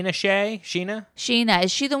happening? Sheena Shea? Sheena? Sheena.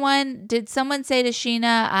 Is she the one? Did someone say to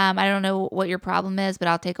Sheena, I don't know what your problem is, but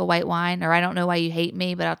I'll take a white wine? Or I don't know why you hate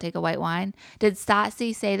me, but I'll take a white wine? Did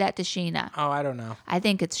Stassi say that to Sheena? Oh, I don't know. I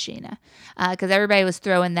think it's Sheena. Because everybody was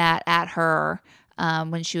throwing that at her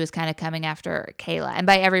when she was kind of coming after Kayla. And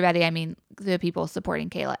by everybody, I mean the people supporting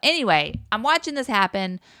Kayla. Anyway, I'm watching this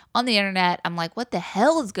happen on the internet. I'm like, what the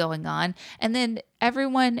hell is going on? And then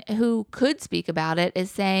everyone who could speak about it is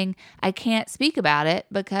saying, I can't speak about it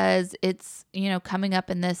because it's, coming up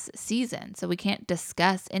in this season. So we can't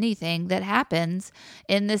discuss anything that happens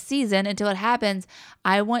in this season until it happens.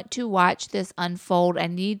 I want to watch this unfold. I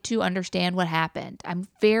need to understand what happened. I'm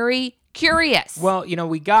very curious. Well,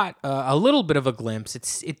 we got a little bit of a glimpse.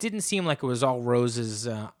 It didn't seem like it was all roses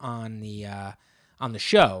on the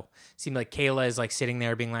show. It seemed like Kayla is like sitting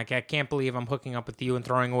there being like, I can't believe I'm hooking up with you and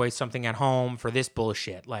throwing away something at home for this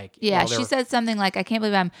bullshit. Like, yeah, she said something like, I can't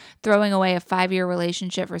believe I'm throwing away a 5-year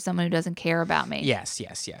relationship for someone who doesn't care about me. Yes.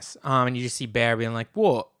 And you just see Bear being like,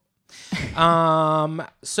 whoa.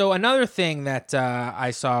 So another thing that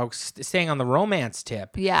I saw, staying on the romance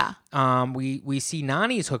tip. Yeah. We see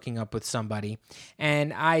Nani's hooking up with somebody,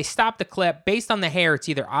 and I stopped the clip based on the hair. It's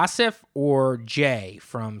either Asif or Jay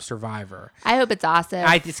from Survivor. I hope it's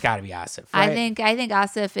Asif. It's got to be Asif. Right? I think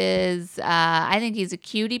Asif is. I think he's a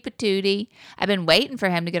cutie patootie. I've been waiting for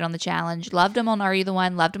him to get on the challenge. Loved him on Are You the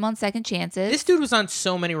One? Loved him on Second Chances. This dude was on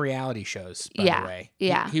so many reality shows. By the way,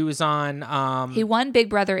 yeah. He was on. He won Big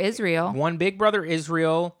Brother Israel. Won Big Brother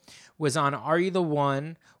Israel. Was on Are You the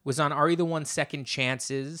One? Was on Are You the One? Second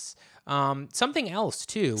Chances. Something else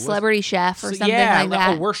too. Celebrity Chef or something like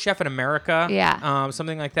that. Worst Chef in America. Yeah.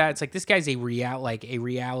 Something like that. It's like this guy's a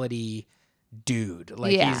reality dude.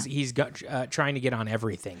 Like he's got trying to get on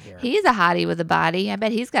everything here. He's a hottie with a body. I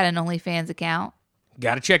bet he's got an OnlyFans account.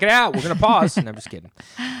 Got to check it out. We're gonna pause. No, I'm just kidding.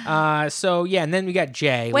 So yeah, and then we got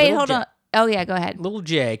Jay. Wait, hold on. Oh yeah, go ahead. Little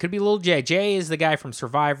Jay. Could be Little Jay. Jay is the guy from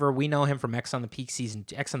Survivor. We know him from X on the Beach season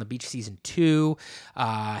 2.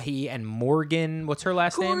 He and Morgan, what's her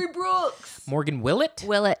last name? Corey Brooks. Morgan Willett?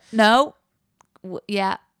 Willett. No.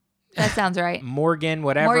 Yeah. That sounds right. Morgan,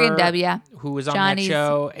 whatever. Morgan W. Who was on that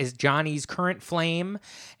show, is Johnny's current flame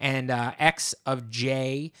and ex of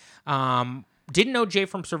Jay. Didn't know Jay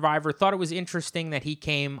from Survivor. Thought it was interesting that he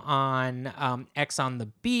came on X on the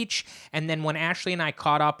Beach. And then when Ashley and I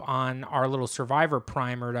caught up on our little Survivor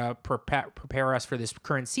primer to prepare us for this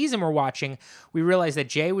current season we're watching, we realized that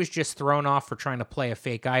Jay was just thrown off for trying to play a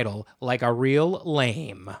fake idol like a real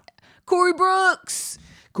lame. Corey Brooks.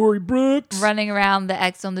 Running around the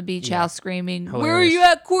X on the Beach house screaming, hilarious. Where are you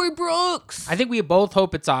at, Corey Brooks? I think we both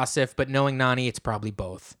hope it's Asif, but knowing Nani, it's probably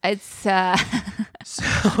both. It's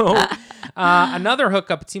So another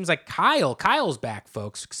hookup, it seems like Kyle's back,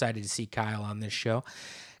 folks. Excited to see Kyle on this show.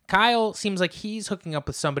 Kyle seems like he's hooking up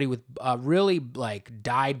with somebody with really like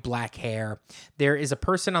dyed black hair. There is a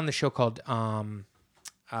person on the show called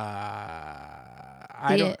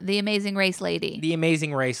the Amazing Race Lady. The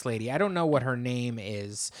Amazing Race Lady. I don't know what her name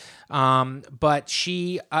is, but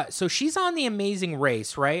she's on The Amazing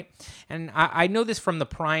Race, right? And I know this from the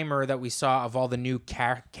primer that we saw of all the new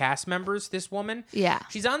cast members. This woman, she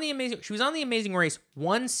was on The Amazing Race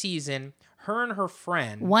one season. Her and her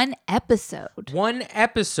friend. One episode,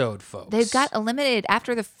 folks. They got eliminated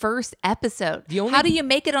after the first episode. How do you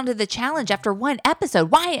make it onto the challenge after one episode?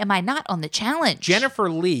 Why am I not on the challenge? Jennifer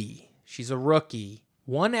Lee, she's a rookie.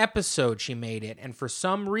 One episode she made it, and for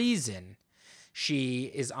some reason, she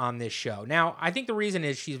is on this show. Now, I think the reason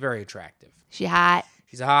is she's very attractive. She's hot.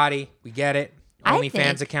 She's a hottie. We get it.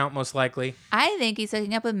 OnlyFans account, most likely. I think he's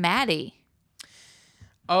hooking up with Maddie.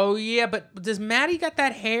 Oh, yeah, but does Maddie got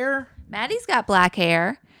that hair? Maddie's got black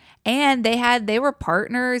hair, and they were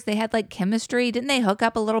partners. They had like chemistry. Didn't they hook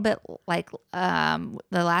up a little bit like the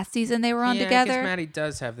last season they were on together? I guess Maddie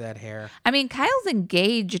does have that hair. I mean, Kyle's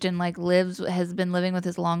engaged and like has been living with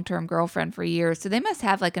his long-term girlfriend for years. So they must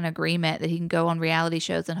have like an agreement that he can go on reality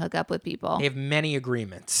shows and hook up with people. They have many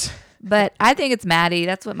agreements. But I think it's Maddie.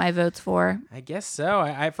 That's what my vote's for. I guess so.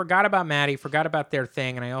 I forgot about Maddie, forgot about their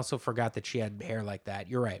thing, and I also forgot that she had hair like that.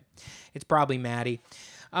 You're right. It's probably Maddie.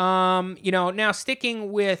 Now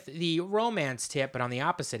sticking with the romance tip, but on the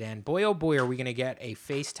opposite end, boy, oh boy, are we going to get a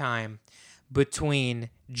FaceTime between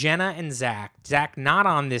Jenna and Zach. Zach not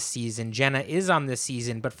on this season. Jenna is on this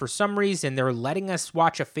season, but for some reason they're letting us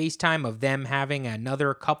watch a FaceTime of them having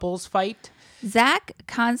another couples fight. Zach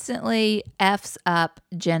constantly F's up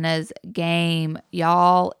Jenna's game,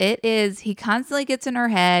 y'all. He constantly gets in her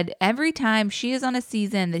head every time she is on a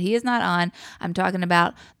season that he is not on. I'm talking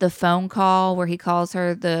about the phone call where he calls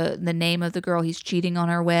her the name of the girl he's cheating on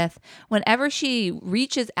her with. Whenever she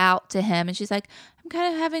reaches out to him and she's like, I'm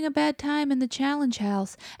kind of having a bad time in the challenge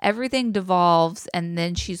house, everything devolves and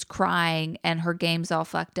then she's crying and her game's all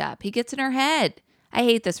fucked up. He gets in her head. I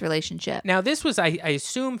hate this relationship. Now, this was, I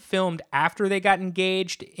assume, filmed after they got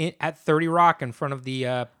engaged at 30 Rock in front of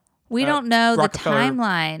the We don't know the Rockefeller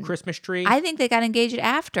timeline. Christmas tree. I think they got engaged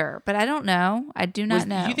after, but I don't know. I do not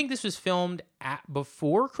know. Do you think this was filmed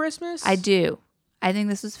before Christmas? I do. I think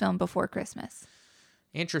this was filmed before Christmas.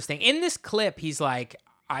 Interesting. In this clip, he's like,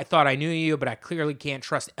 I thought I knew you, but I clearly can't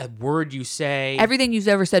trust a word you say. Everything you've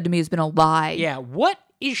ever said to me has been a lie. Yeah. What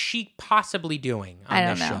is she possibly doing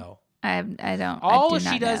on this show? I don't. All I do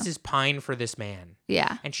she not does know. is pine for this man.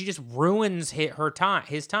 Yeah. And she just ruins her time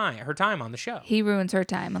on the show. He ruins her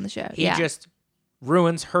time on the show. He just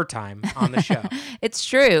ruins her time on the show. It's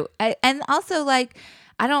true. And also, like,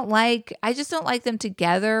 I just don't like them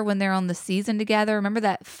together when they're on the season together. Remember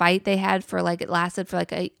that fight they had it lasted for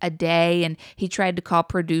like a day, and he tried to call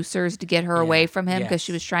producers to get her away from him because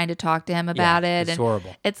she was trying to talk to him about it. It's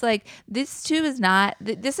horrible. It's like, this is not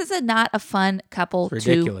a fun couple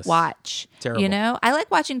to watch. Terrible. You know, I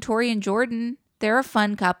like watching Tori and Jordan. They're a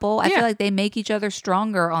fun couple. I feel like they make each other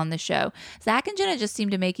stronger on the show. Zach and Jenna just seem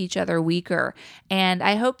to make each other weaker. And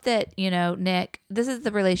I hope that, Nick, this is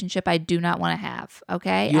the relationship I do not want to have.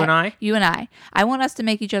 Okay? You and I? You and I. I want us to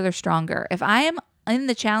make each other stronger. If I am in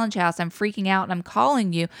the challenge house, I'm freaking out and I'm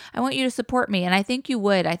calling you, I want you to support me. And I think you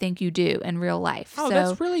would. I think you do in real life. Oh, so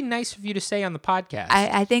that's really nice of you to say on the podcast.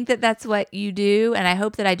 I think that's what you do. And I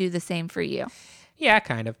hope that I do the same for you. Yeah,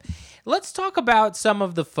 kind of. Let's talk about some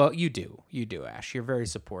of the folks. You do, Ash. You're very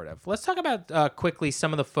supportive. Let's talk about quickly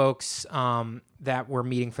some of the folks that we're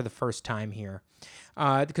meeting for the first time here,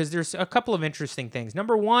 because there's a couple of interesting things.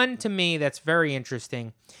 Number one, to me, that's very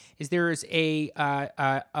interesting, is there is a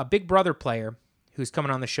Big Brother player who's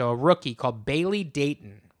coming on the show, a rookie called Bailey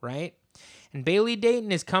Dayton, right? And Bailey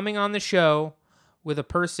Dayton is coming on the show with a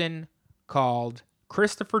person called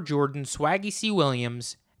Christopher Jordan, Swaggy C.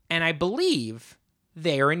 Williams, and I believe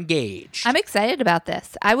they're engaged. I'm excited about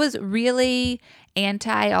this. I was really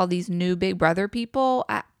anti all these new Big Brother people.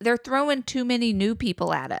 They're throwing too many new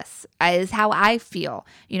people at us, is how I feel.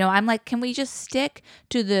 I'm like, can we just stick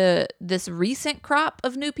to this recent crop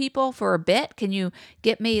of new people for a bit? Can you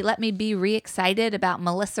let me be re-excited about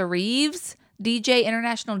Melissa Reeves?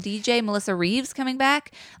 International DJ Melissa Reeves coming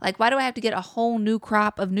back. Like, why do I have to get a whole new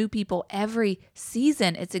crop of new people every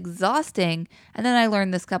season? It's exhausting. And then I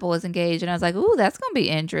learned this couple was engaged, and I was like, ooh, that's going to be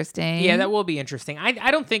interesting. Yeah, that will be interesting.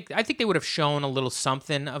 I think they would have shown a little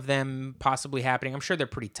something of them possibly happening. I'm sure they're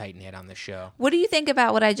pretty tight-knit on this show. What do you think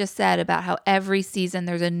about what I just said about how every season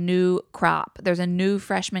there's a new crop? There's a new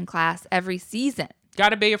freshman class every season. Got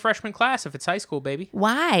to be a freshman class if it's high school, baby.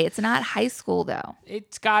 Why? It's not high school, though.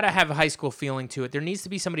 It's got to have a high school feeling to it. There needs to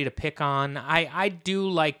be somebody to pick on. I do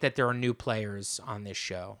like that there are new players on this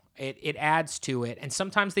show. It adds to it. And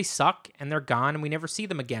sometimes they suck and they're gone and we never see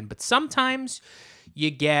them again. But sometimes you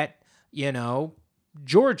get,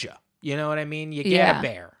 Georgia. You know what I mean? You get a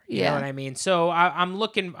bear. You know what I mean? So I'm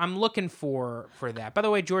looking for that. By the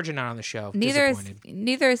way, Georgia not on the show. Neither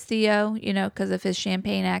is Theo, because of his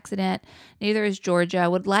champagne accident. Neither is Georgia.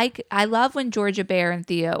 I love when Georgia Bear and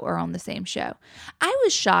Theo are on the same show. I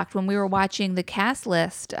was shocked when we were watching the cast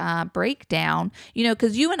list breakdown,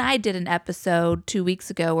 because you and I did an episode 2 weeks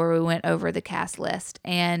ago where we went over the cast list,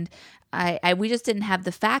 and we just didn't have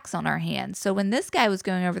the facts on our hands. So when this guy was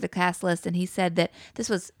going over the cast list and he said that this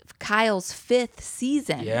was Kyle's 5th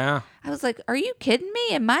season, I was like, are you kidding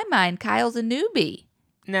me? In my mind, Kyle's a newbie.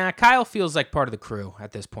 Nah, Kyle feels like part of the crew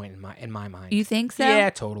at this point in my mind. You think so?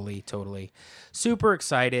 Yeah, totally. Super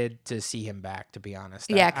excited to see him back, to be honest.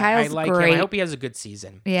 Yeah, Kyle's I like great. him. I hope he has a good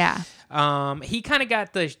season. Yeah. He kind of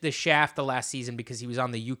got the shaft the last season because he was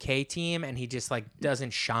on the UK team and he just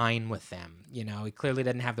doesn't shine with them. He clearly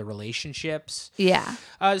doesn't have the relationships. Yeah.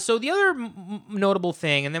 So the other notable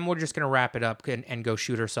thing, and then we're just going to wrap it up and go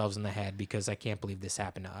shoot ourselves in the head because I can't believe this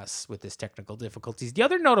happened to us with this technical difficulties. The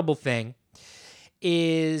other notable thing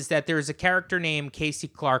is that there's a character named Casey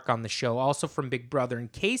Clark on the show, also from Big Brother,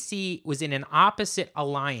 and Casey was in an opposite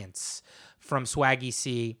alliance from Swaggy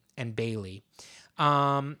C and Bailey.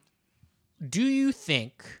 Do you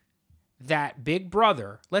think that Big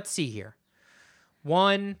Brother, let's see here,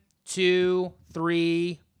 1, 2,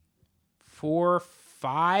 3, 4,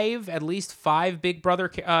 5, at least 5 Big Brother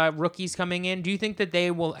rookies coming in. Do you think that they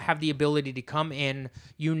will have the ability to come in,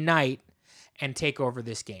 unite, and take over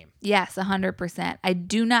this game? Yes, 100%. I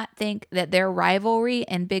do not think that their rivalry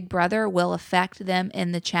and Big Brother will affect them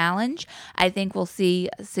in the challenge. I think we'll see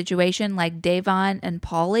a situation like Davon and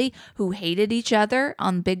Paulie, who hated each other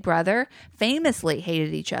on Big Brother, famously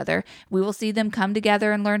hated each other. We will see them come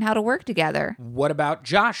together and learn how to work together. What about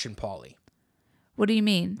Josh and Paulie? What do you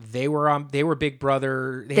mean? They were Big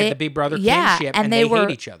Brother. They had the Big Brother yeah, kinship, and they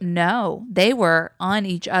hate each other. No, they were on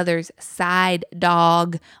each other's side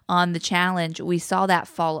dog on the challenge. We saw that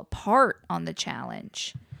fall apart on the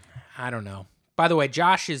challenge. I don't know. By the way,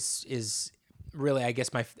 Josh is really, I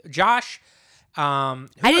guess, Josh. I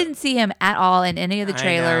didn't see him at all in any of the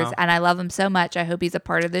trailers, know. and I love him so much. I hope he's a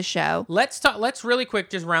part of this show. Let's really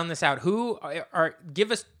quick just round this out. Who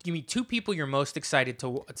give me 2 people you're most excited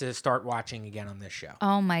to start watching again on this show.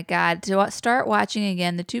 Oh my God. To start watching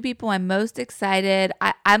again, the 2 people I'm most excited.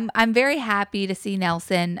 I'm very happy to see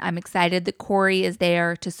Nelson. I'm excited that Corey is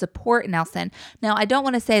there to support Nelson. Now, I don't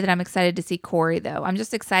want to say that I'm excited to see Corey, though. I'm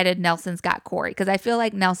just excited Nelson's got Corey, because I feel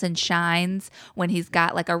like Nelson shines when he's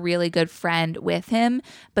got like a really good friend with him,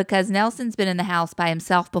 because Nelson's been in the house by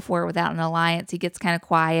himself before without an alliance. He gets kind of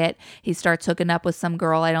quiet. He starts hooking up with some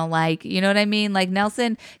girl I don't like. You know what I mean? Like,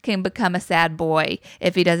 Nelson can become a sad boy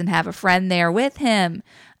if he doesn't have a friend there with him.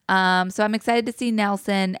 So I'm excited to see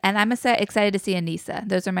Nelson, and I'm excited to see Anissa.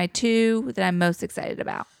 Those are my 2 that I'm most excited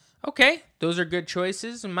about. Okay, those are good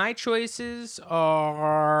choices. My choices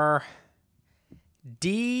are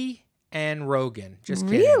D and Rogan. Just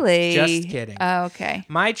kidding. Really? Just kidding. Oh, okay.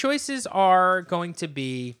 My choices are going to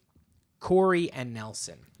be Corey and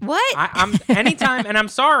Nelson. What? I'm anytime, and I'm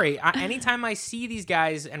sorry. Anytime I see these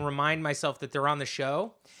guys and remind myself that they're on the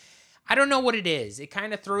show, I don't know what it is. It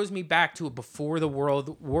kind of throws me back to a before the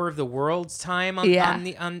War of the Worlds time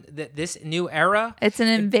on this new era. It's an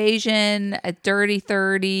invasion, a dirty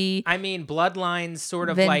 30. I mean, Bloodlines, sort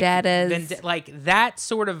of vendettas. like that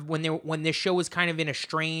sort of when this show was kind of in a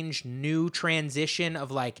strange new transition of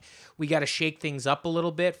like, we got to shake things up a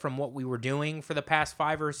little bit from what we were doing for the past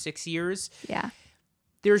 5 or 6 years. Yeah.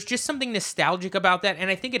 There's just something nostalgic about that,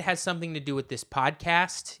 and I think it has something to do with this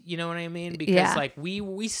podcast. You know what I mean? Because like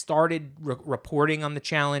we started reporting on the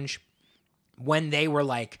challenge when they were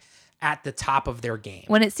like at the top of their game,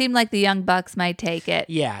 when it seemed like the Young Bucks might take it.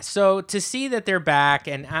 Yeah. So to see that they're back,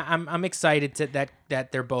 and I'm excited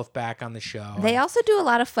that they're both back on the show. They also do a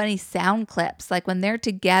lot of funny sound clips, like when they're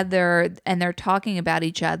together and they're talking about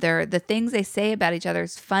each other. The things they say about each other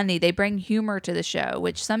is funny. They bring humor to the show,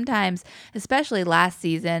 which sometimes, especially last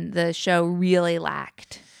season, the show really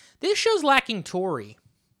lacked. This show's lacking Tori.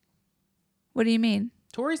 What do you mean?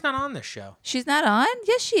 Tori's not on this show. She's not on?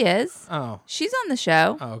 Yes, she is. Oh. She's on the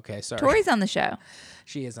show. Oh, okay. Sorry. Tori's on the show.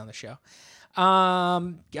 She is on the show.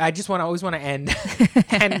 I just always want to end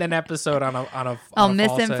an episode on a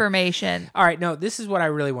misinformation. All right, no, this is what I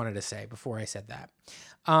really wanted to say before I said that.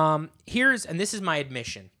 And this is my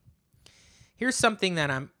admission. Here's something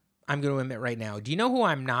that I'm going to admit right now. Do you know who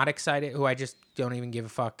I'm not excited? Who I just don't even give a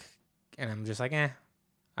fuck, and I'm just like,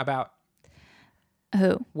 about?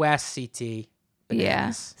 Who? Wes, CT. Bananas.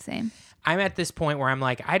 Yeah, same. I'm at this point where I'm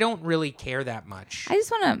like, I don't really care that much.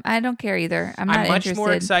 I don't care either. I'm not much interested.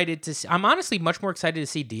 more excited to see, I'm honestly much more excited to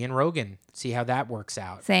see Dee and Rogan, see how that works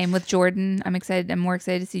out. Same with Jordan. I'm more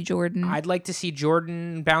excited to see Jordan. I'd like to see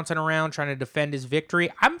Jordan bouncing around trying to defend his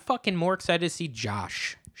victory. I'm fucking more excited to see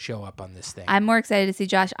Josh show up on this thing. I'm more excited to see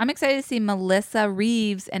Josh. I'm excited to see Melissa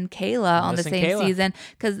Reeves and Kayla on the same season,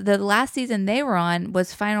 because the last season they were on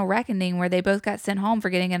was Final Reckoning, where they both got sent home for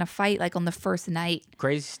getting in a fight like on the first night.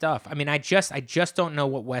 Crazy stuff. I mean, I just don't know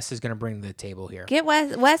what Wes is going to bring to the table here. Get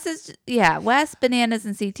Wes. Wes, Bananas,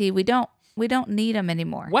 and CT. We don't need them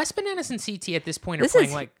anymore. Wes, Bananas, and CT at this point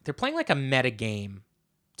they're playing like a meta game.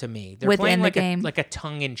 To me, they're within playing like the game. like a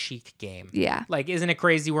tongue-in-cheek game. Yeah. Like, isn't it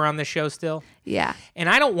crazy we're on the show still? Yeah. And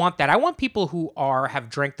I don't want that. I want people who have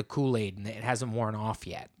drank the Kool-Aid and it hasn't worn off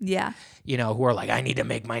yet. Yeah. You know, who are like, I need to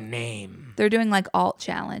make my name. They're doing like alt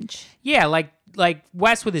challenge. Yeah, like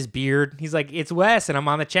Wes with his beard. He's like, it's Wes and I'm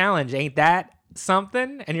on the challenge. Ain't that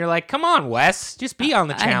something? And you're like, come on, Wes, just be on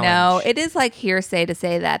the challenge. I know. It is like hearsay to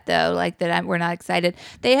say that, though, like that we're not excited.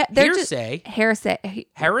 They're hearsay?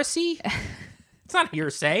 Heresy? It's not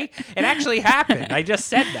hearsay. It actually happened. I just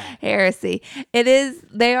said that. Heresy. It is.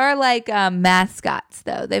 They are like mascots,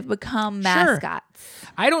 though. They've become mascots. Sure.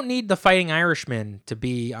 I don't need the Fighting Irishman to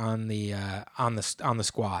be on the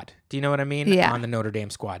squad. Do you know what I mean? Yeah. On the Notre Dame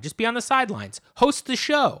squad. Just be on the sidelines. Host the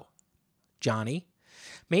show, Johnny.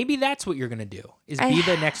 Maybe that's what you're going to do, is be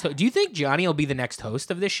the next host. Do you think Johnny will be the next host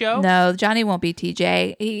of this show? No, Johnny won't be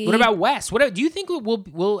TJ. What about Wes? Do you think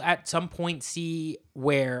we'll at some point see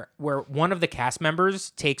where one of the cast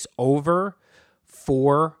members takes over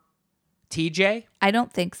for TJ? I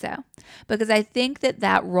don't think so, because I think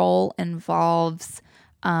that role involves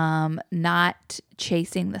not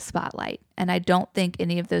chasing the spotlight. And I don't think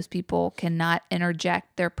any of those people cannot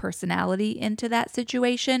interject their personality into that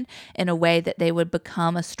situation in a way that they would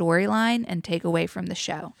become a storyline and take away from the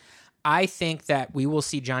show. I think that we will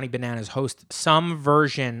see Johnny Bananas host some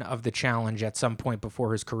version of the challenge at some point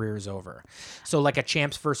before his career is over. So like a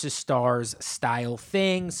Champs versus Stars style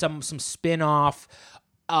thing, some spin-off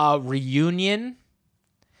reunion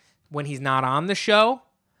when he's not on the show.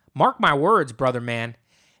 Mark my words, brother man.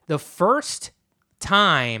 The first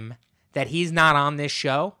time that he's not on this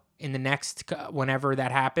show in the next, whenever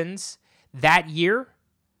that happens, that year,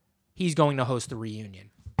 he's going to host the reunion.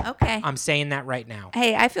 Okay. I'm saying that right now.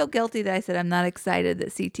 Hey, I feel guilty that I said I'm not excited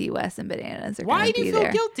that CT West and Bananas are going to be there.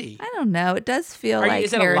 Why do you feel guilty? I don't know. It does feel like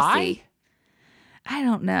is it heresy. a lie? I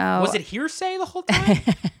don't know. Was it hearsay the whole time?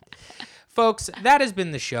 Folks, that has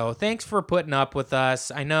been the show. Thanks for putting up with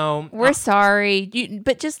us. I know we're sorry,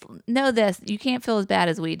 but just know this: you can't feel as bad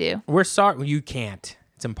as we do. We're sorry. You can't.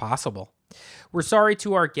 It's impossible. We're sorry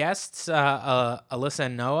to our guests, Alyssa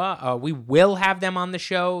and Noah. We will have them on the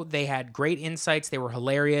show. They had great insights. They were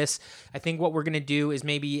hilarious. I think what we're going to do is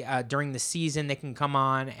maybe during the season they can come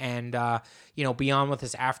on and be on with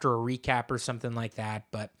us after a recap or something like that.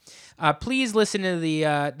 But please listen to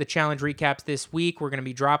the challenge recaps this week. We're going to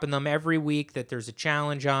be dropping them every week that there's a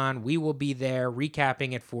challenge on. We will be there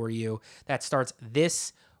recapping it for you. That starts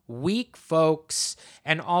this week, folks.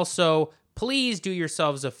 And also, please do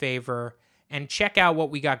yourselves a favor and check out what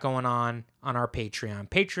we got going on our Patreon.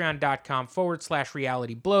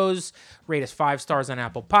 Patreon.com/realityblows. Rate us 5 stars on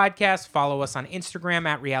Apple Podcasts. Follow us on Instagram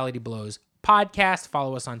 @realityblowspodcast.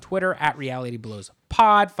 Follow us on Twitter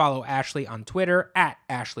 @realityblowspod. Follow Ashley on Twitter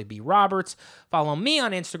 @AshleyBRoberts. Follow me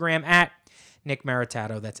on Instagram @Nick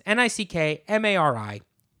Maritato. That's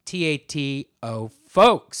NickMaritato.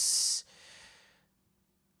 Folks.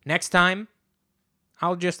 Next time,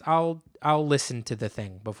 I'll listen to the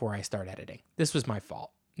thing before I start editing. This was my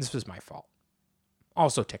fault.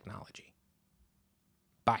 Also technology.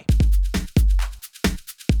 Bye.